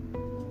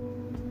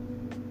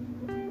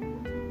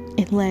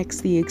 It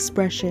lacks the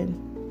expression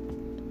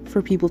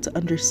for people to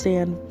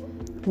understand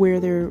where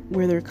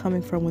they're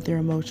coming from with their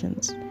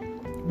emotions,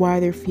 why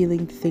they're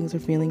feeling the things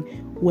they're feeling,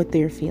 what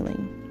they're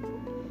feeling.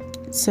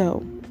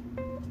 So,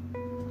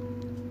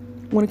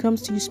 when it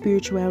comes to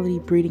spirituality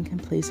breeding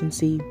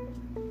complacency,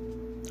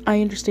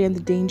 I understand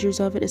the dangers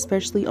of it,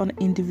 especially on an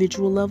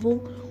individual level,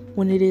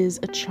 when it is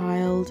a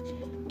child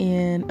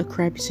in a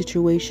crappy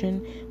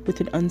situation with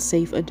an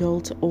unsafe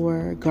adult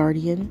or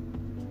guardian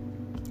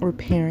or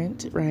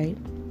parent, right?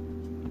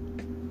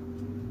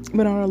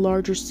 But on a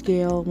larger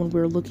scale, when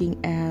we're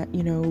looking at,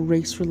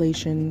 race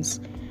relations,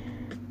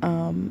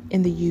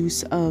 and the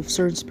use of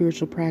certain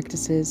spiritual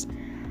practices,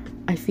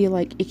 I feel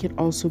like it can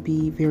also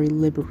be very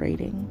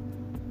liberating,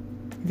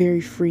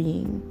 very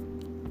freeing,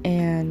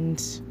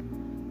 and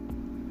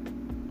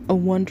a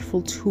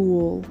wonderful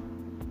tool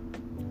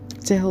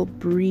to help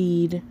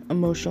breed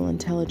emotional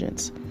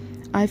intelligence.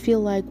 I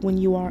feel like when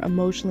you are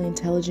emotionally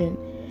intelligent,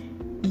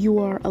 you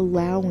are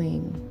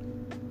allowing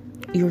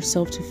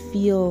yourself to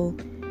feel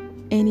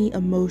any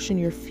emotion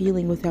you're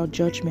feeling without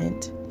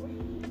judgment.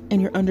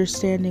 And you're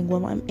understanding,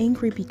 well, I'm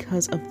angry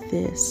because of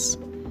this.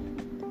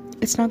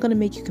 It's not going to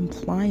make you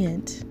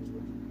compliant.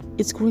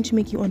 It's going to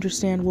make you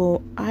understand,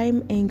 well,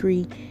 I'm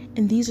angry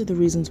and these are the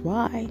reasons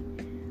why.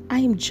 I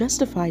am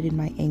justified in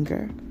my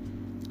anger.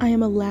 I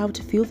am allowed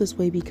to feel this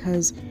way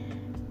because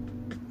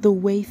the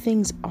way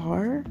things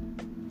are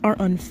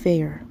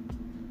unfair.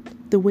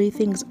 The way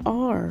things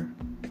are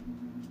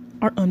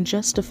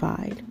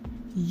unjustified.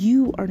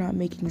 You are not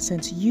making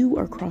sense. You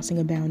are crossing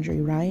a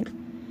boundary, right?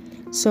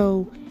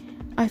 So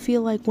I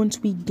feel like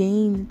once we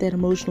gain that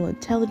emotional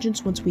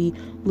intelligence, once we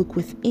look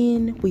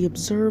within, we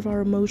observe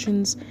our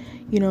emotions,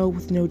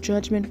 with no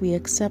judgment, we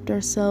accept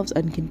ourselves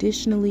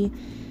unconditionally,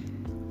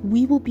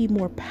 we will be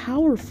more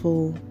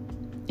powerful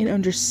in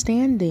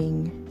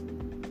understanding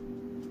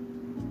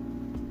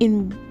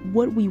in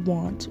what we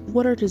want,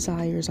 what our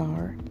desires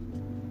are,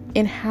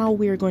 and how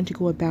we are going to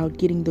go about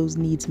getting those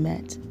needs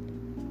met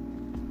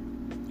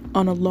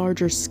on a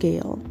larger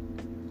scale.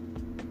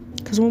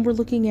 Because when we're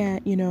looking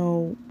at,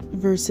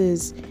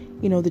 versus,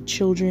 the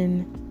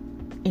children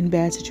in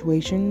bad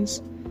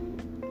situations,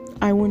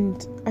 I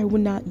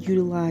would not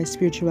utilize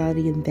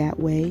spirituality in that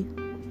way,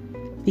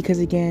 because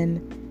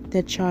again,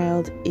 that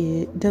child,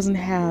 it doesn't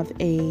have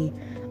a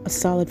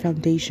solid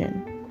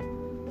foundation.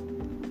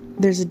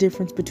 There's a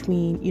difference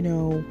between,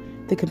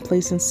 the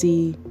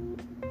complacency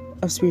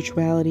of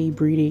spirituality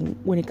breeding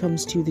when it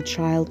comes to the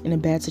child in a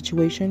bad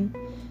situation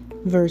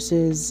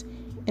versus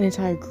an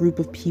entire group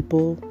of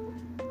people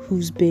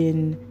who's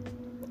been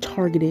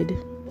targeted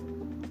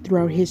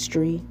throughout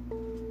history.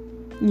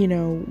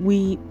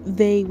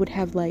 They would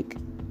have like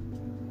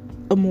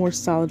a more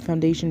solid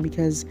foundation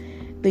because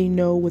they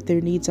know what their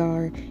needs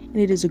are, and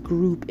it is a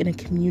group and a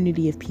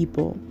community of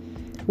people.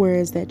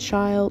 Whereas that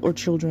child or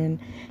children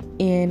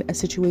in a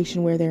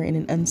situation where they're in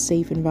an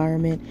unsafe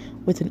environment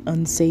with an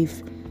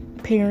unsafe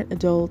parent,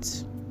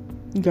 adult,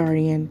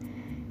 guardian,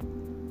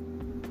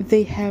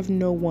 they have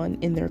no one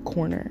in their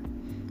corner.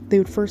 They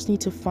would first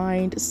need to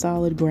find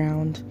solid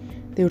ground.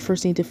 They would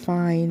first need to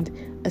find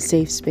a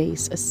safe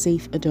space, a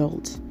safe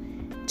adult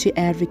to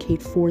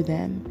advocate for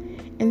them.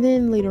 And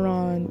then later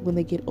on, when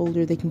they get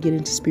older, they can get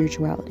into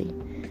spirituality.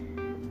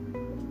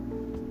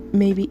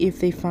 Maybe if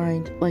they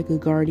find like a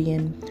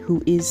guardian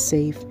who is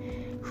safe,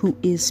 who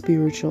is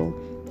spiritual,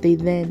 they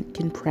then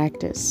can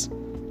practice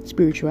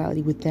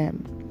spirituality with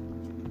them.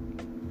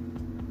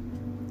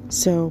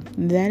 So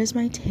that is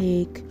my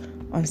take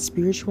on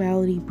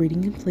spirituality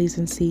breeding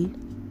complacency.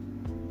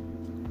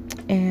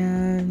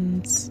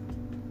 And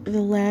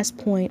the last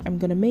point I'm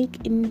going to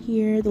make in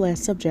here, the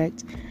last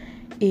subject,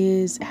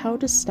 is how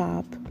to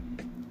stop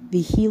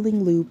the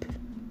healing loop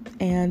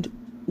and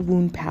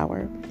wound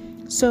power.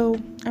 So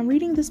I'm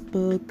reading this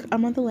book.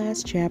 I'm on the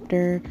last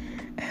chapter.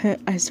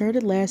 I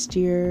started last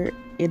year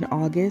in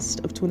August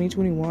of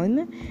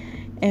 2021,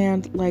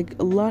 and like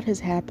a lot has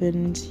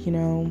happened,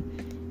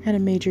 had a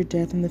major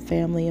death in the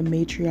family, a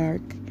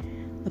matriarch,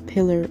 a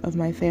pillar of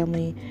my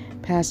family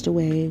passed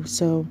away,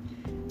 so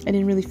I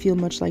didn't really feel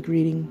much like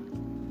reading.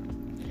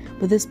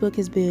 But this book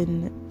has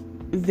been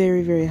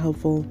very, very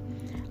helpful.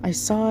 I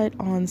saw it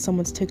on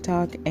someone's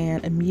TikTok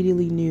and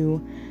immediately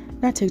knew,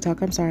 not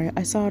TikTok, I'm sorry,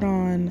 I saw it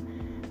on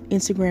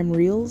Instagram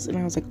Reels and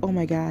I was like, oh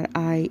my God,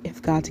 I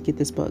have got to get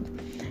this book.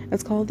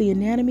 It's called The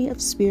Anatomy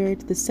of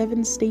Spirit, The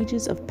 7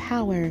 Stages of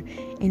Power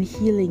and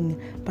Healing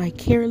by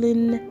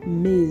Carolyn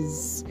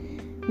Miz.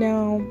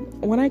 Now,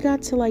 when I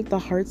got to like the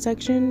heart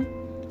section,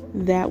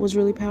 that was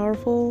really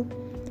powerful.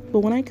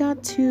 But when I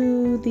got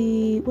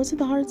to was it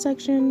the heart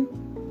section?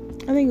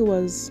 I think it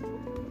was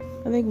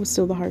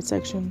still the heart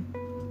section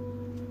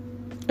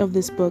of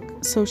this book.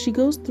 So she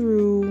goes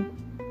through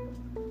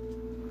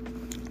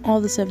all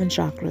the 7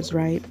 chakras,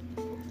 right?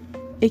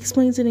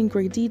 Explains it in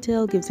great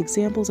detail, gives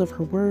examples of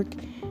her work,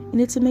 and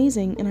it's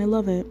amazing, and I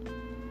love it.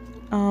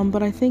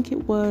 But I think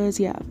it was,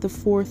 the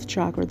 4th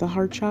chakra, the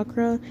heart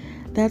chakra.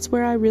 That's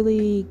where I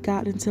really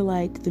got into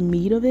like the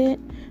meat of it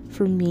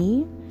for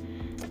me.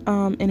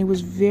 And it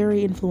was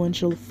very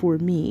influential for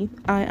me.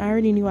 I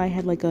already knew I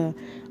had like a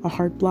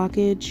heart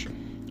blockage,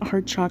 a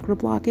heart chakra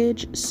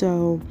blockage.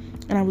 So,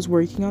 and I was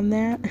working on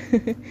that.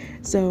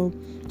 So,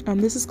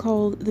 this is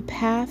called The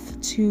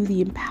Path to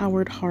the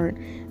Empowered Heart.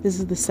 This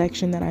is the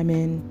section that I'm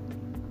in,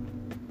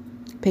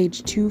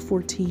 page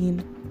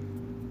 214.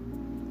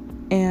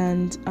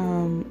 And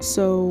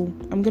so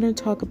I'm going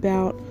to talk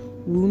about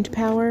wound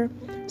power.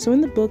 So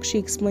in the book, she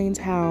explains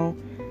how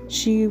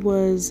she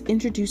was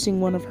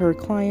introducing one of her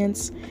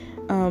clients.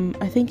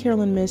 I think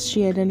Carolyn Miss,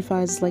 she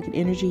identifies as like an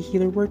energy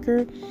healer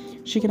worker.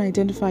 She can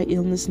identify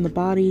illness in the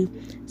body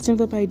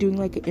simply by doing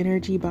like an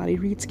energy body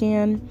read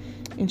scan.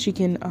 And she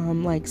can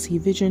like see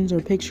visions or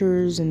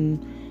pictures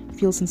and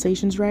feel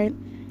sensations, right?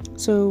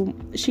 So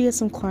she has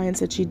some clients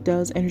that she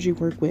does energy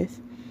work with.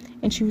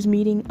 And she was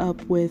meeting up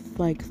with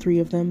like 3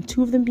 of them,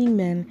 2 of them being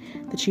men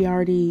that she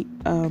already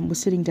was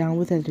sitting down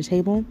with at a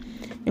table.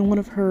 And one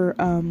of her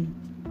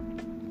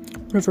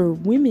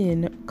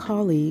women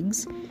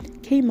colleagues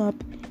came up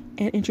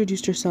and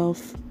introduced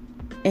herself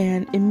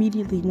and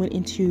immediately went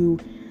into,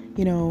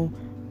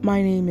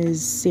 my name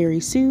is Sari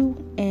Sue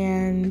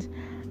and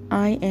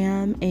I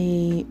am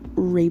a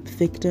rape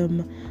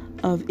victim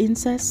of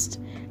incest.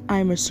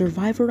 I'm a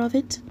survivor of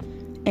it.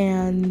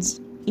 And,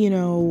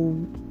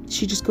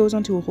 she just goes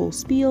onto a whole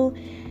spiel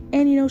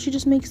and, she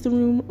just makes the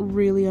room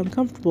really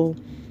uncomfortable.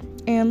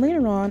 And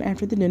later on,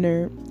 after the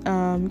dinner,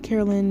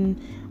 Carolyn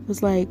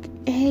was like,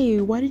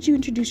 hey, why did you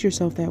introduce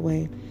yourself that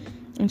way?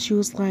 And she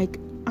was like,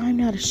 I'm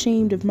not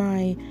ashamed of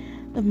my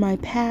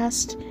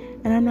past,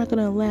 and I'm not going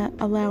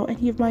to allow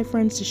any of my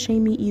friends to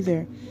shame me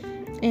either.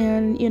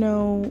 And,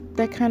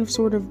 that kind of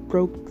sort of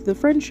broke the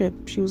friendship.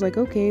 She was like,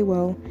 okay,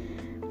 well,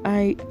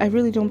 I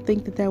really don't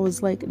think that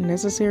was like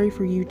necessary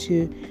for you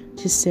to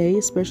say,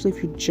 especially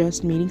if you're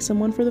just meeting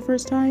someone for the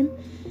first time.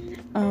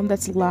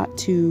 That's a lot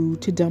to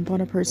dump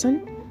on a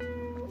person.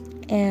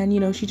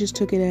 And, she just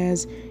took it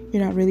as,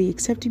 you're not really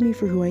accepting me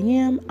for who I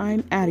am.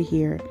 I'm out of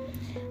here.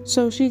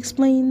 So she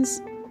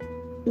explains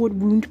what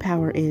wound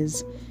power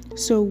is.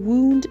 So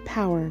wound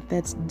power,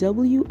 that's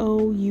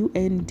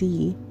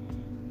WOUND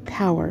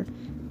power.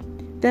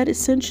 That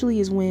essentially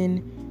is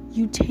when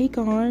you take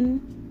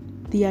on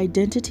the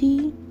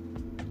identity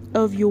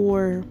of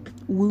your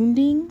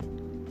wounding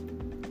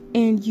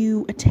and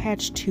you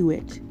attach to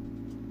it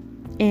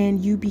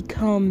and you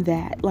become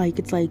that. Like,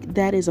 it's like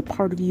that is a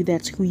part of you,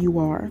 that's who you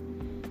are,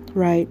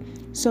 right?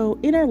 So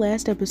in our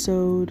last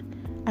episode,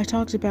 I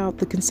talked about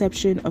the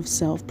perception of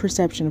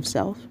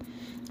self,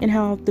 and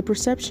how the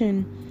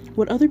perception,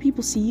 what other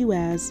people see you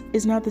as,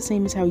 is not the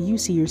same as how you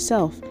see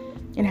yourself,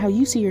 and how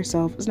you see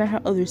yourself is not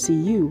how others see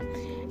you,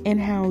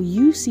 and how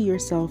you see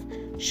yourself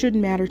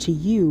shouldn't matter to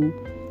you,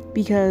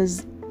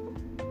 because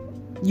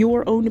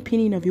your own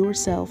opinion of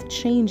yourself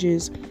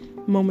changes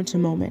moment to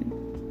moment.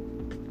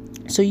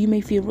 So you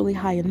may feel really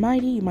high and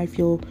mighty, you might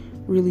feel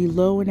really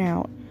low and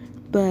out,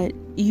 but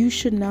you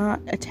should not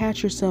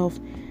attach yourself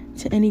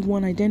to any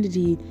one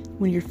identity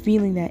when you're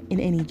feeling that in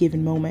any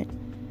given moment,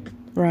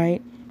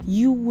 right?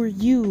 You were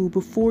you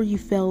before you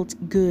felt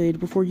good,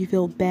 before you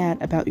felt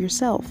bad about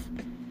yourself.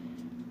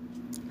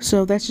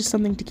 So that's just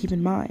something to keep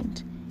in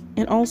mind.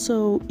 And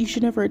also, you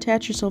should never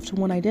attach yourself to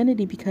one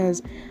identity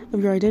because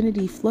of your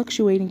identity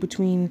fluctuating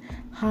between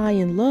high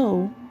and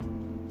low.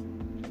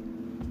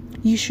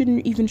 You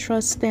shouldn't even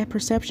trust that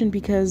perception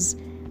because,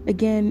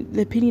 again,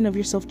 the opinion of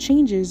yourself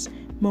changes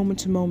moment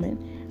to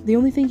moment. The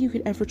only thing you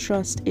could ever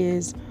trust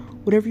is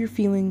whatever you're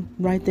feeling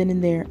right then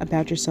and there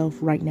about yourself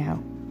right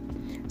now.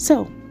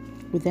 So,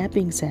 with that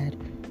being said,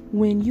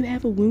 when you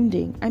have a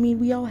wounding, I mean,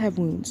 we all have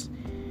wounds.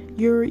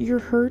 You're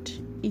hurt,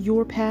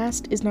 your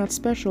past is not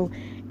special.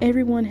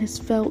 Everyone has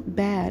felt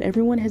bad.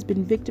 Everyone has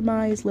been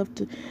victimized,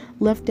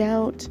 left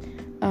out,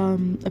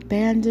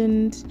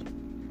 abandoned,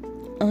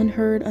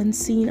 unheard,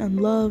 unseen,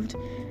 unloved.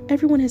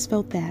 Everyone has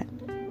felt that.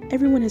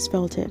 Everyone has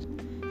felt it,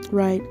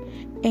 right?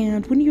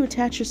 And when you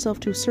attach yourself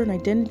to a certain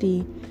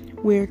identity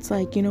where it's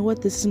like, you know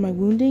what, this is my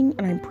wounding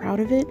and I'm proud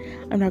of it,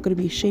 I'm not going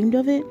to be ashamed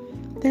of it,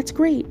 that's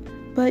great.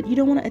 But you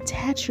don't want to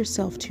attach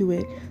yourself to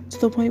it to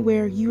the point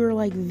where you are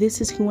like,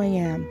 this is who I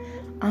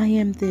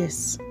am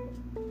this,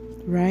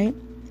 right?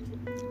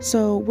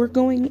 So we're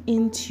going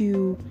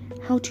into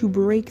how to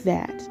break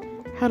that,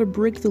 how to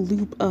break the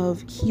loop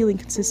of healing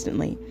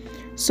consistently.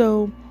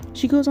 So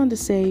she goes on to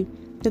say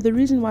that the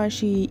reason why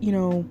she,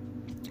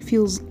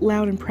 feels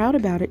loud and proud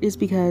about it is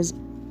because,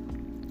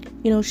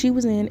 she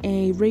was in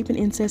a rape and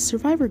incest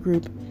survivor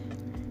group,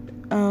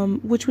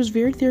 which was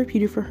very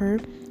therapeutic for her.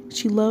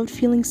 She loved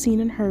feeling seen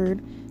and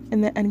heard,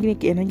 and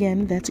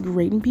again, that's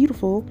great and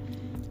beautiful.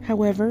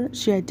 However,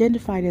 she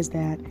identified as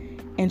that,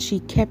 and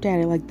she kept at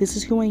it like, this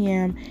is who I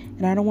am,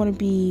 and I don't want to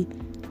be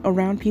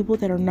around people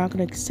that are not going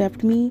to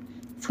accept me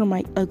for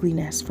my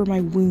ugliness, for my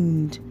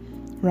wound,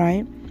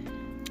 right?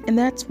 And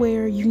that's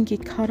where you can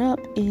get caught up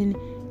in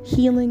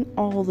healing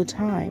all the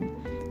time,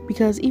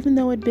 because even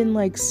though it'd been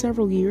like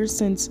several years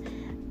since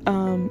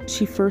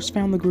she first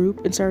found the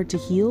group and started to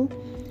heal,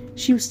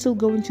 she was still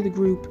going to the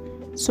group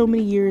so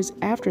many years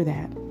after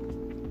that.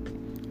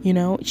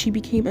 She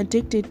became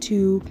addicted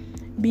to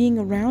being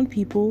around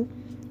people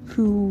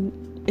who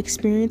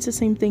experienced the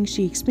same things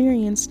she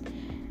experienced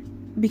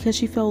because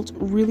she felt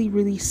really,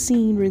 really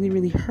seen, really,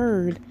 really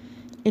heard,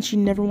 and she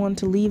never wanted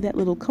to leave that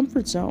little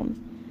comfort zone,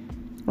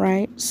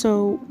 right?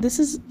 So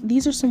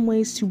these are some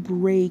ways to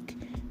break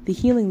the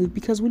healing loop,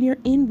 because when you're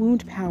in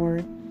wound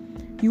power,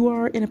 you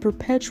are in a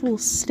perpetual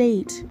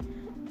state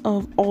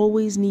of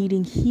always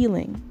needing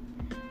healing.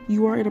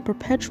 You are in a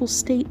perpetual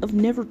state of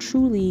never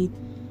truly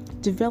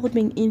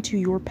developing into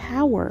your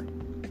power.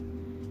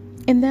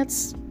 And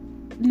that's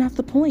not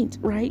the point,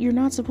 right? You're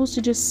not supposed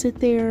to just sit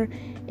there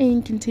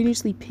and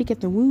continuously pick at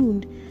the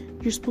wound.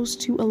 You're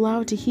supposed to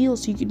allow it to heal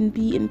so you can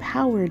be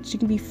empowered, so you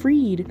can be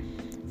freed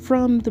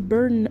from the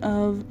burden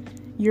of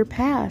your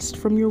past,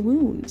 from your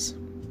wounds.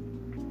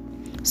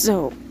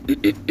 So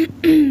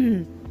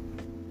I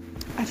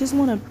just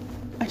want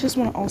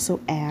to also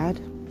add,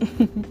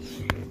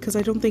 because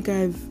I don't think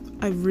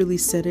I've really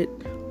said it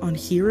on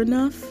here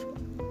enough.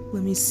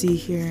 Let me see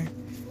here.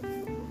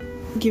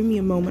 Give me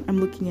a moment. I'm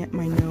looking at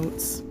my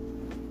notes.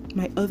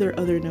 My other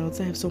notes.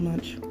 I have so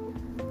much.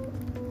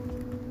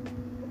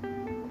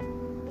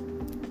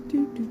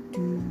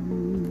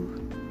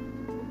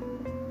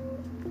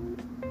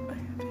 I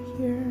have it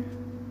here.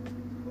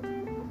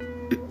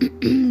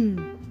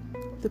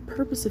 The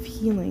purpose of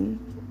healing.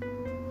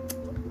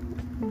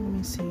 Let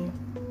me see.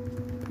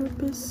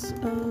 Purpose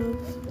of...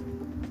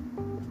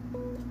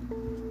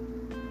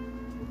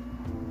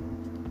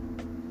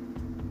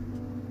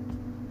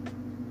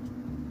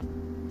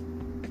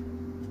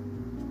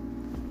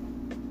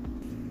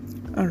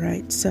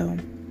 Alright, so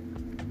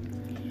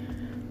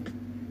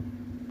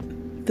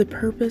the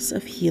purpose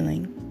of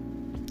healing,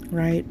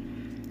 right?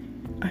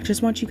 I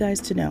just want you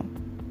guys to know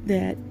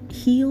that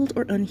healed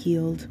or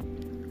unhealed,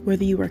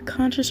 whether you are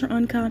conscious or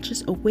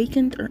unconscious,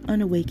 awakened or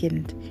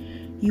unawakened,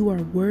 you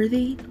are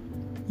worthy,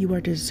 you are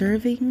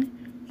deserving,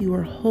 you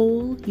are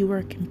whole, you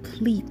are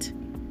complete,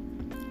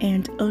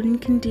 and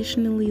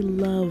unconditionally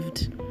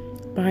loved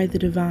by the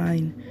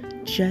divine,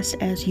 just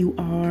as you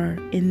are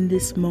in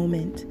this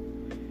moment.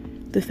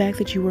 The fact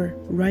that you are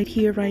right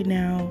here, right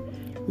now,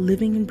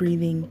 living and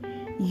breathing,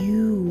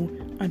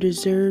 you are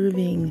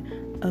deserving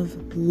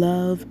of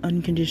love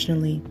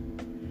unconditionally.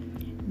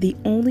 The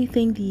only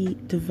thing the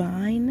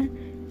divine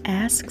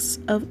asks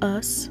of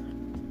us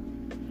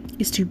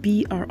is to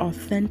be our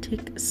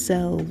authentic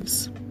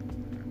selves,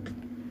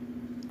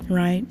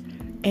 right?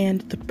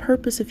 And the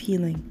purpose of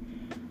healing,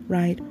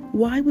 right?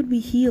 Why would we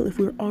heal if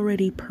we're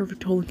already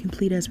perfect, whole, and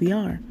complete as we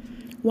are?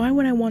 Why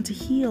would I want to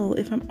heal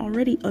if I'm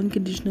already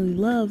unconditionally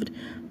loved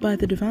by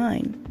the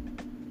divine?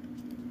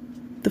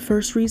 The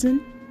first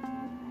reason,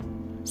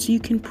 so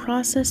you can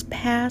process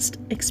past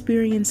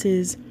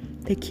experiences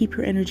that keep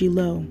your energy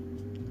low.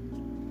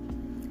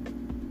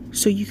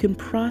 So you can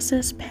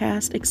process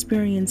past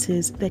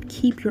experiences that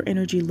keep your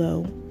energy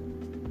low.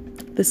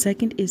 The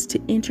second is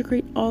to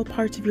integrate all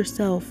parts of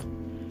yourself,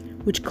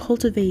 which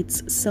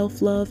cultivates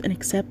self-love and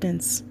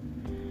acceptance.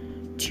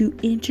 To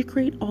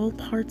integrate all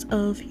parts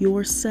of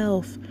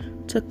yourself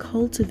to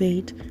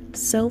cultivate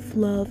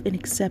self-love and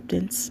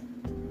acceptance.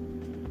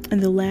 And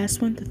the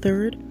last one, the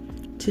third,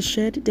 to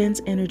shed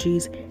dense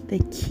energies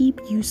that keep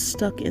you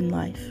stuck in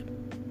life.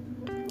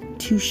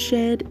 To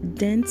shed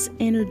dense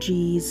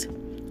energies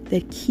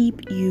that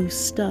keep you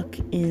stuck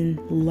in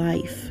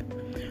life.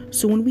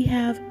 So when we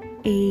have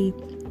a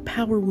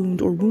power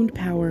wound or wound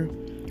power,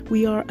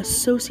 we are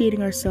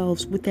associating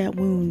ourselves with that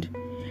wound.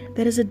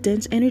 That is a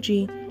dense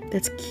energy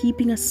that's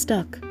keeping us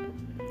stuck.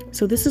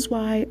 So this is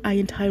why I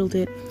entitled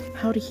it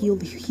How to Heal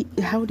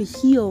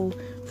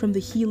from the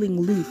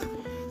Healing Loop.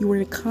 you are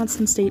in a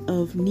constant state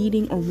of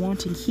needing or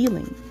wanting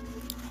healing.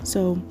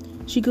 So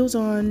she goes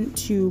on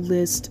to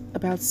list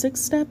about 6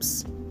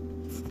 steps,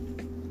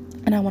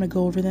 and I want to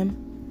go over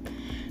them.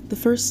 The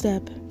first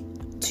step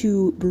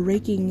to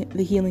breaking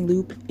the healing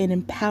loop and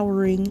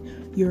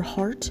empowering your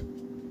heart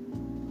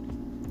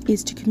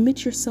is to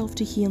commit yourself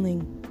to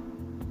healing.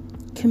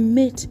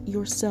 Commit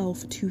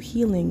yourself to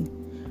healing.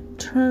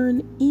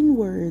 Turn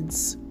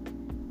inwards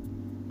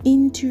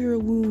into your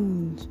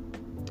wound.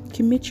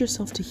 Commit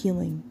yourself to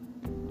healing.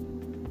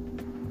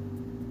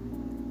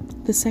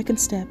 The second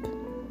step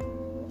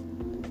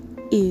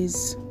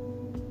is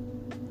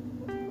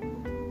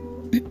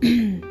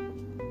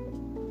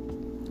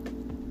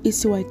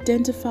to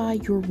identify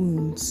your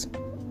wounds.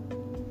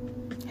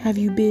 Have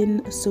you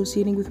been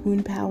associating with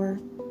wound power?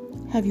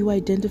 Have you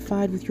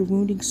identified with your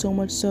wounding so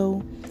much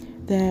so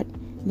that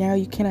now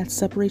you cannot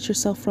separate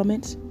yourself from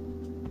it?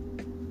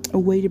 A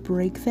way to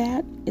break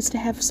that is to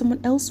have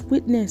someone else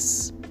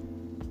witness.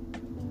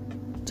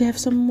 To have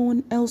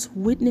someone else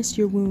witness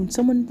your wound,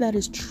 someone that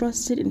is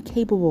trusted and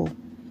capable,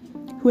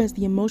 who has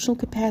the emotional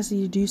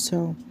capacity to do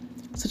so,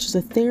 such as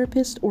a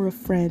therapist or a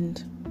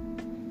friend.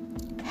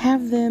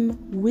 Have them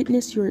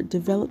witness your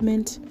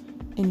development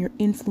and your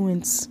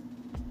influence.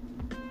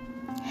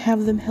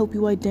 Have them help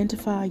you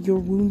identify your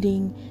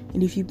wounding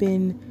and if you've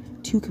been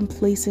too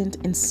complacent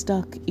and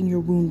stuck in your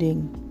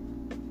wounding.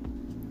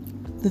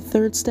 The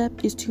third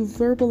step is to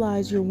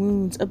verbalize your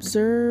wounds.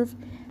 Observe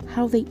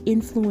how they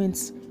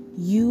influence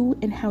you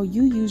and how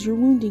you use your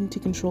wounding to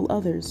control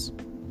others.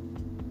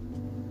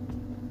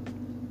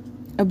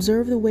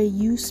 Observe the way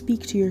you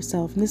speak to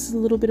yourself. And this is a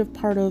little bit of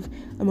part of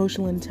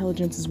emotional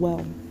intelligence as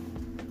well.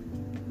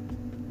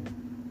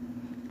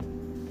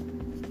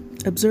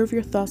 Observe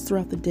your thoughts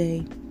throughout the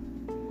day.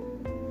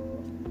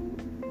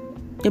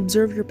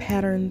 Observe your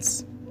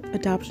patterns.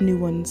 Adopt new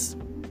ones.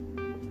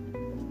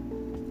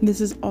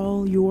 This is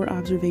all your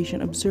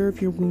observation.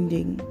 Observe your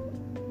wounding.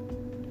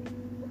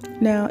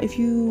 Now, if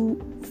you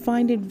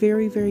find it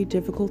very, very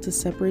difficult to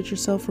separate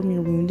yourself from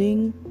your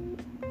wounding,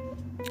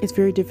 it's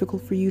very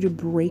difficult for you to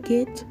break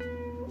it,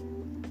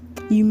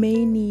 you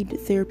may need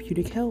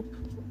therapeutic help.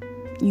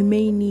 You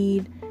may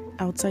need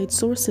outside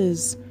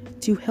sources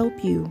to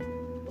help you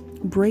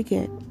break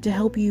it, to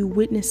help you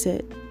witness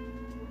it,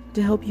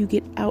 to help you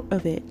get out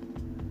of it.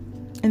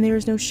 And there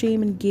is no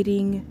shame in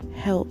getting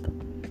help.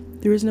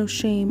 There is no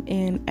shame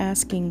in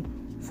asking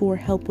for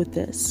help with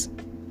this.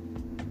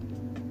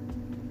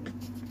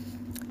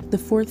 The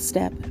fourth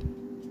step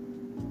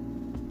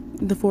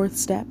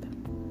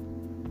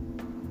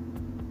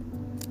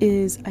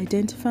is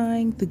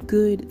identifying the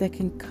good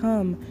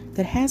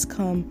that has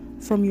come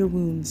from your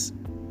wounds.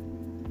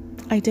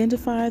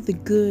 Identify the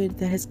good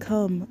that has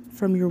come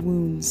from your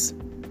wounds.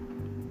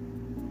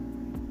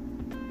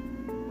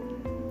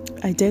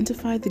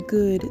 Identify the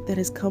good that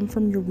has come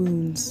from your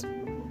wounds,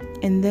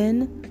 and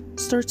then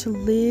start to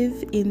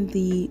live in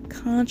the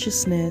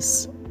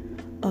consciousness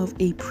of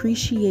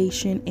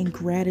appreciation and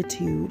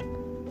gratitude.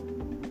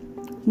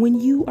 When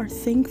you are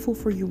thankful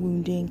for your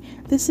wounding,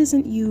 this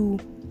isn't you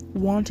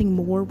wanting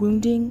more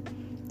wounding.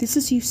 This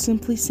is you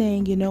simply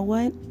saying, you know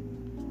what?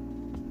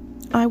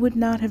 I would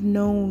not have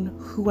known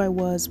who I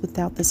was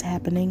without this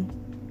happening.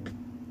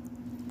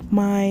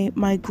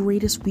 My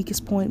greatest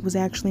weakest point was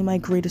actually my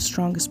greatest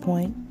strongest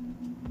point.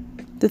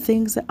 The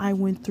things that I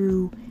went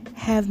through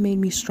have made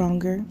me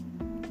stronger.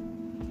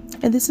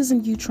 And this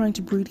isn't you trying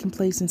to breed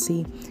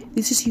complacency.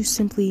 This is you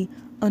simply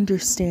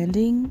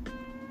understanding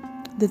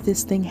that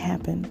this thing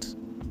happened.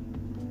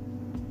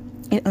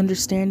 And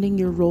understanding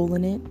your role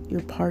in it,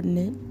 your part in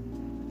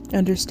it.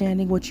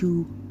 Understanding what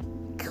you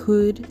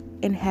could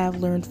and have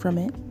learned from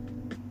it.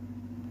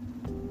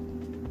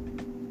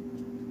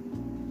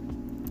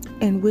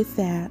 And with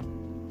that,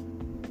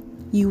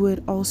 you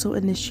would also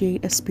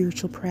initiate a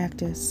spiritual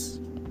practice.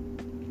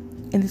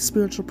 In the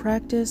spiritual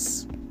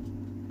practice,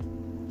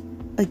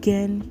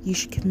 again, you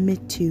should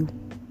commit to.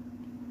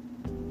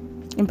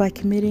 And by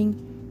committing,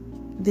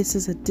 this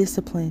is a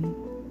discipline.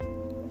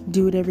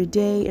 Do it every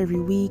day, every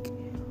week,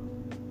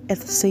 at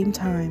the same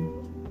time.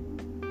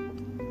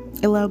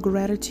 Allow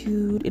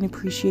gratitude and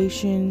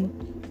appreciation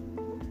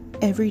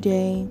every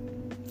day,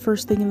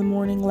 first thing in the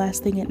morning,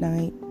 last thing at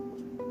night.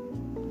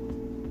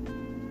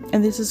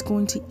 And this is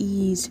going to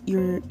ease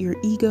your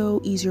ego,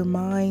 ease your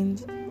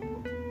mind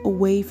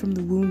away from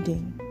the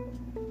wounding.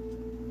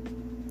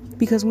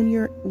 Because when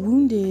you're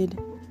wounded,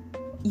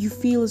 you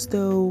feel as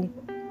though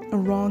a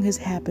wrong has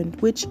happened,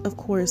 which of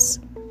course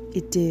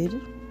it did.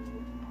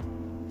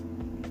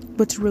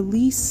 But to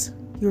release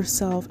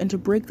yourself and to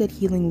break that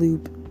healing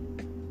loop,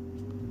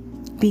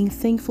 being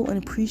thankful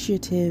and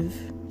appreciative,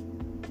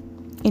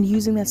 and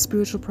using that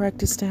spiritual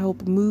practice to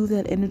help move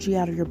that energy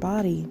out of your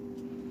body,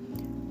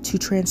 to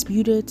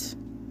transmute it,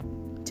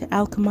 to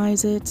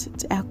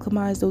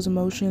alchemize those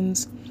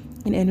emotions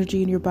and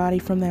energy in your body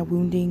from that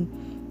wounding.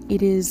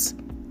 It is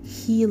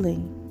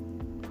healing.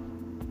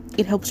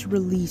 It helps you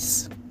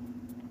release.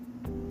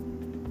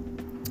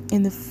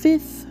 And the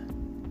fifth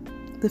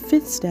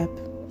step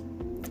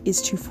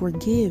is to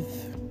forgive.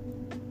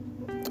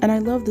 And I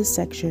love this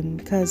section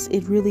because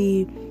it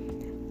really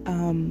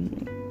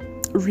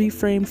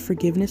reframed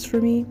forgiveness for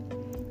me,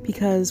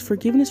 because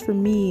forgiveness for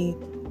me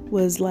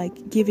was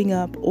like giving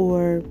up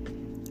or,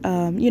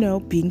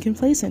 being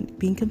complacent,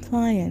 being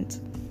compliant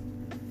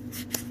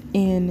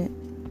in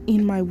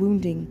my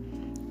wounding.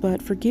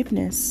 But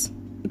forgiveness,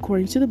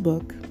 according to the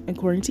book,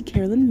 according to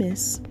Carolyn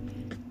Miss,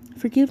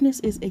 forgiveness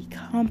is a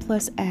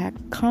complex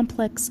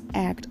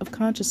act of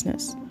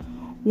consciousness,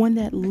 one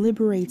that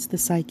liberates the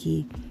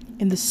psyche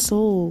and the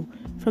soul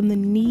from the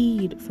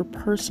need for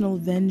personal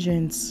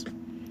vengeance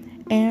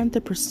and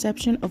the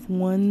perception of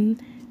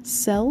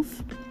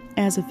oneself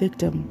as a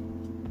victim.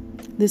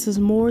 This is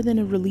more than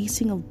a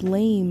releasing of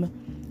blame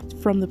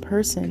from the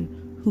person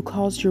who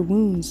caused your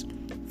wounds.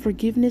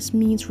 Forgiveness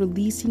means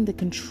releasing the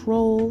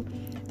control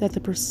that the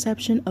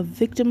perception of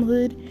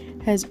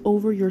victimhood has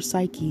over your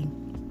psyche.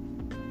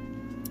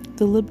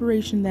 The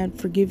liberation that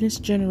forgiveness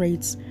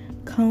generates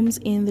comes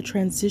in the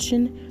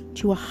transition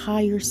to a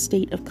higher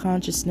state of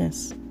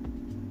consciousness,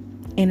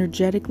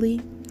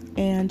 energetically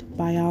and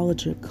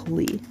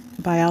biologically.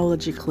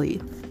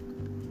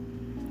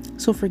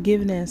 So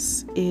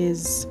forgiveness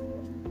is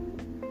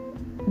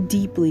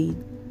deeply,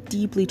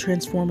 deeply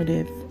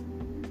transformative.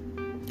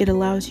 It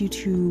allows you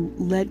to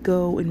let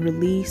go and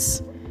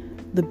release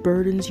the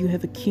burdens you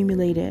have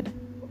accumulated.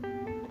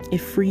 It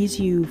frees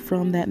you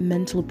from that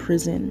mental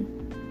prison.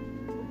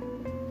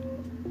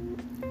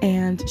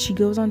 And she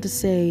goes on to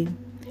say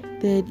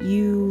that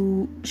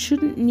you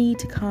shouldn't need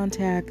to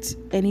contact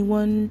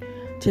anyone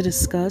to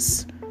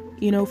discuss,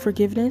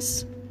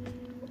 forgiveness.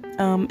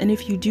 And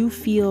if you do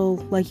feel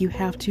like you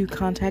have to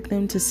contact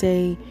them to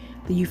say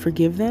that you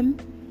forgive them,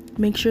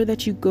 make sure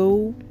that you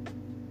go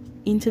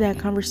into that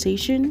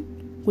conversation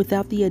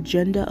without the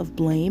agenda of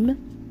blame.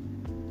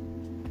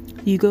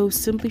 You go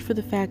simply for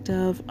the fact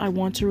of, I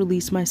want to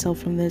release myself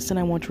from this and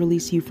I want to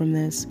release you from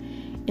this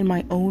in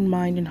my own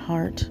mind and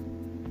heart,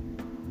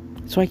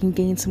 so I can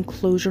gain some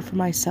closure for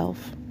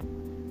myself.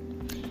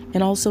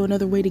 And also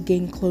another way to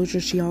gain closure,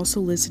 she also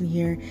lists in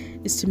here,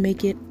 is to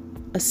make it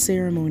a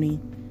ceremony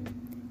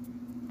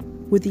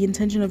with the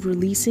intention of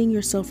releasing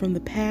yourself from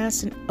the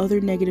past and other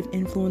negative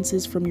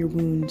influences from your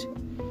wound.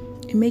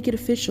 And make it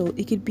official.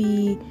 It could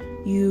be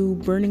you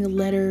burning a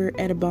letter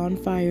at a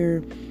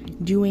bonfire,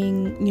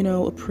 doing,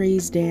 a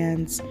praise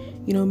dance,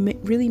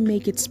 really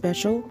make it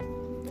special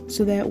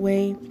so that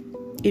way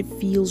it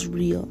feels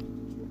real.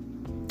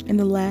 And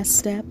the last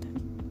step,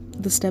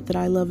 the step that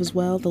I love as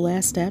well, the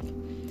last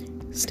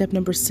step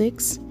number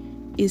 6,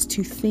 is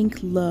to think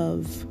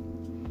love.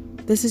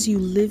 This is you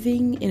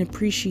living in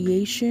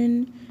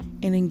appreciation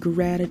and in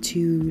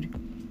gratitude,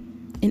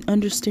 and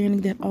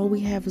understanding that all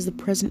we have is the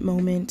present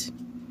moment,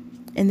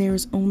 and there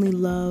is only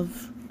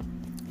love,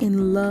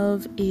 and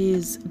love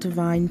is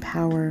divine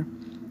power,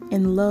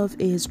 and love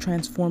is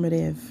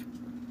transformative.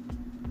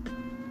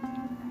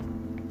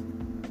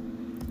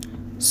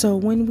 So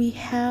when we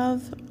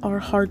have our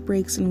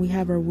heartbreaks and we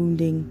have our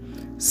wounding,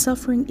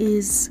 suffering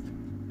is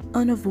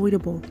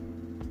unavoidable.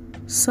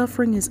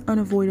 Suffering is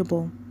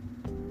unavoidable.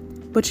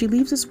 But she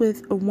leaves us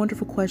with a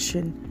wonderful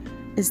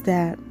question, is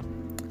that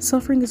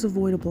suffering is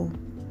avoidable,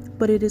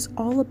 but it is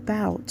all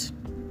about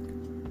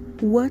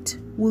what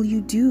will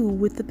you do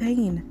with the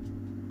pain?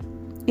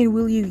 And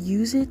will you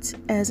use it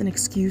as an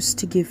excuse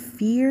to give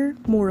fear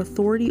more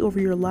authority over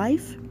your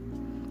life?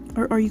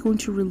 Or are you going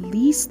to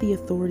release the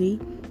authority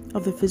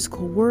of the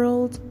physical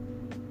world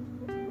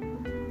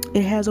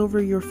it has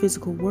over your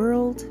physical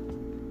world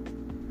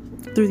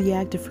through the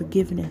act of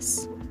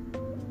forgiveness?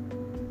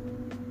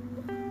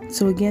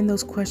 So again,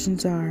 those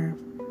questions are,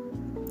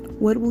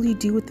 what will you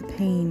do with the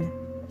pain?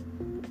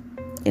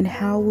 And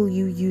how will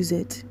you use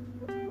it?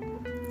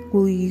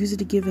 Will you use it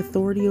to give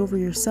authority over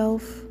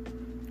yourself,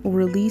 or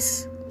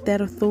release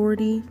that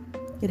authority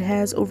it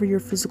has over your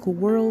physical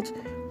world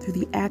through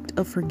the act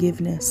of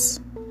forgiveness?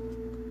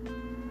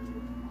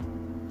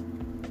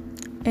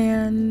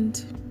 And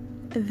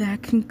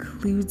that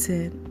concludes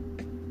it.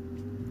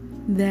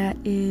 That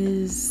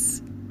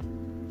is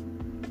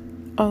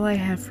all I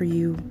have for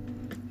you.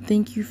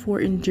 Thank you for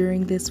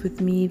enduring this with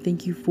me.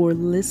 Thank you for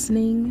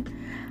listening.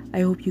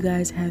 I hope you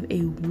guys have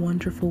a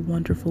wonderful,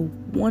 wonderful,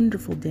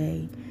 wonderful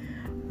day.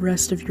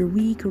 Rest of your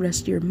week,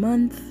 rest of your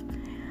month.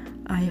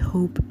 I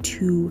hope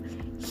to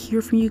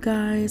hear from you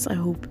guys. I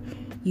hope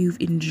you've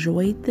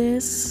enjoyed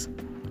this.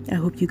 I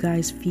hope you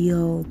guys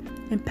feel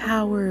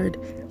empowered,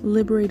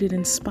 liberated,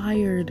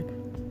 inspired,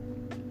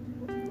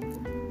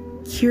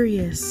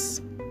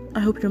 curious.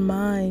 I hope your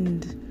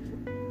mind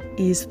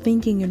is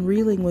thinking and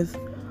reeling with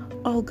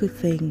all good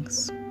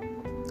things.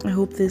 I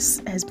hope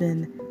this has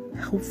been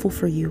helpful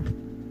for you.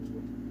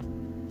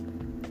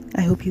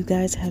 I hope you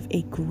guys have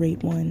a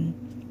great one,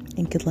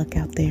 and good luck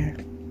out there.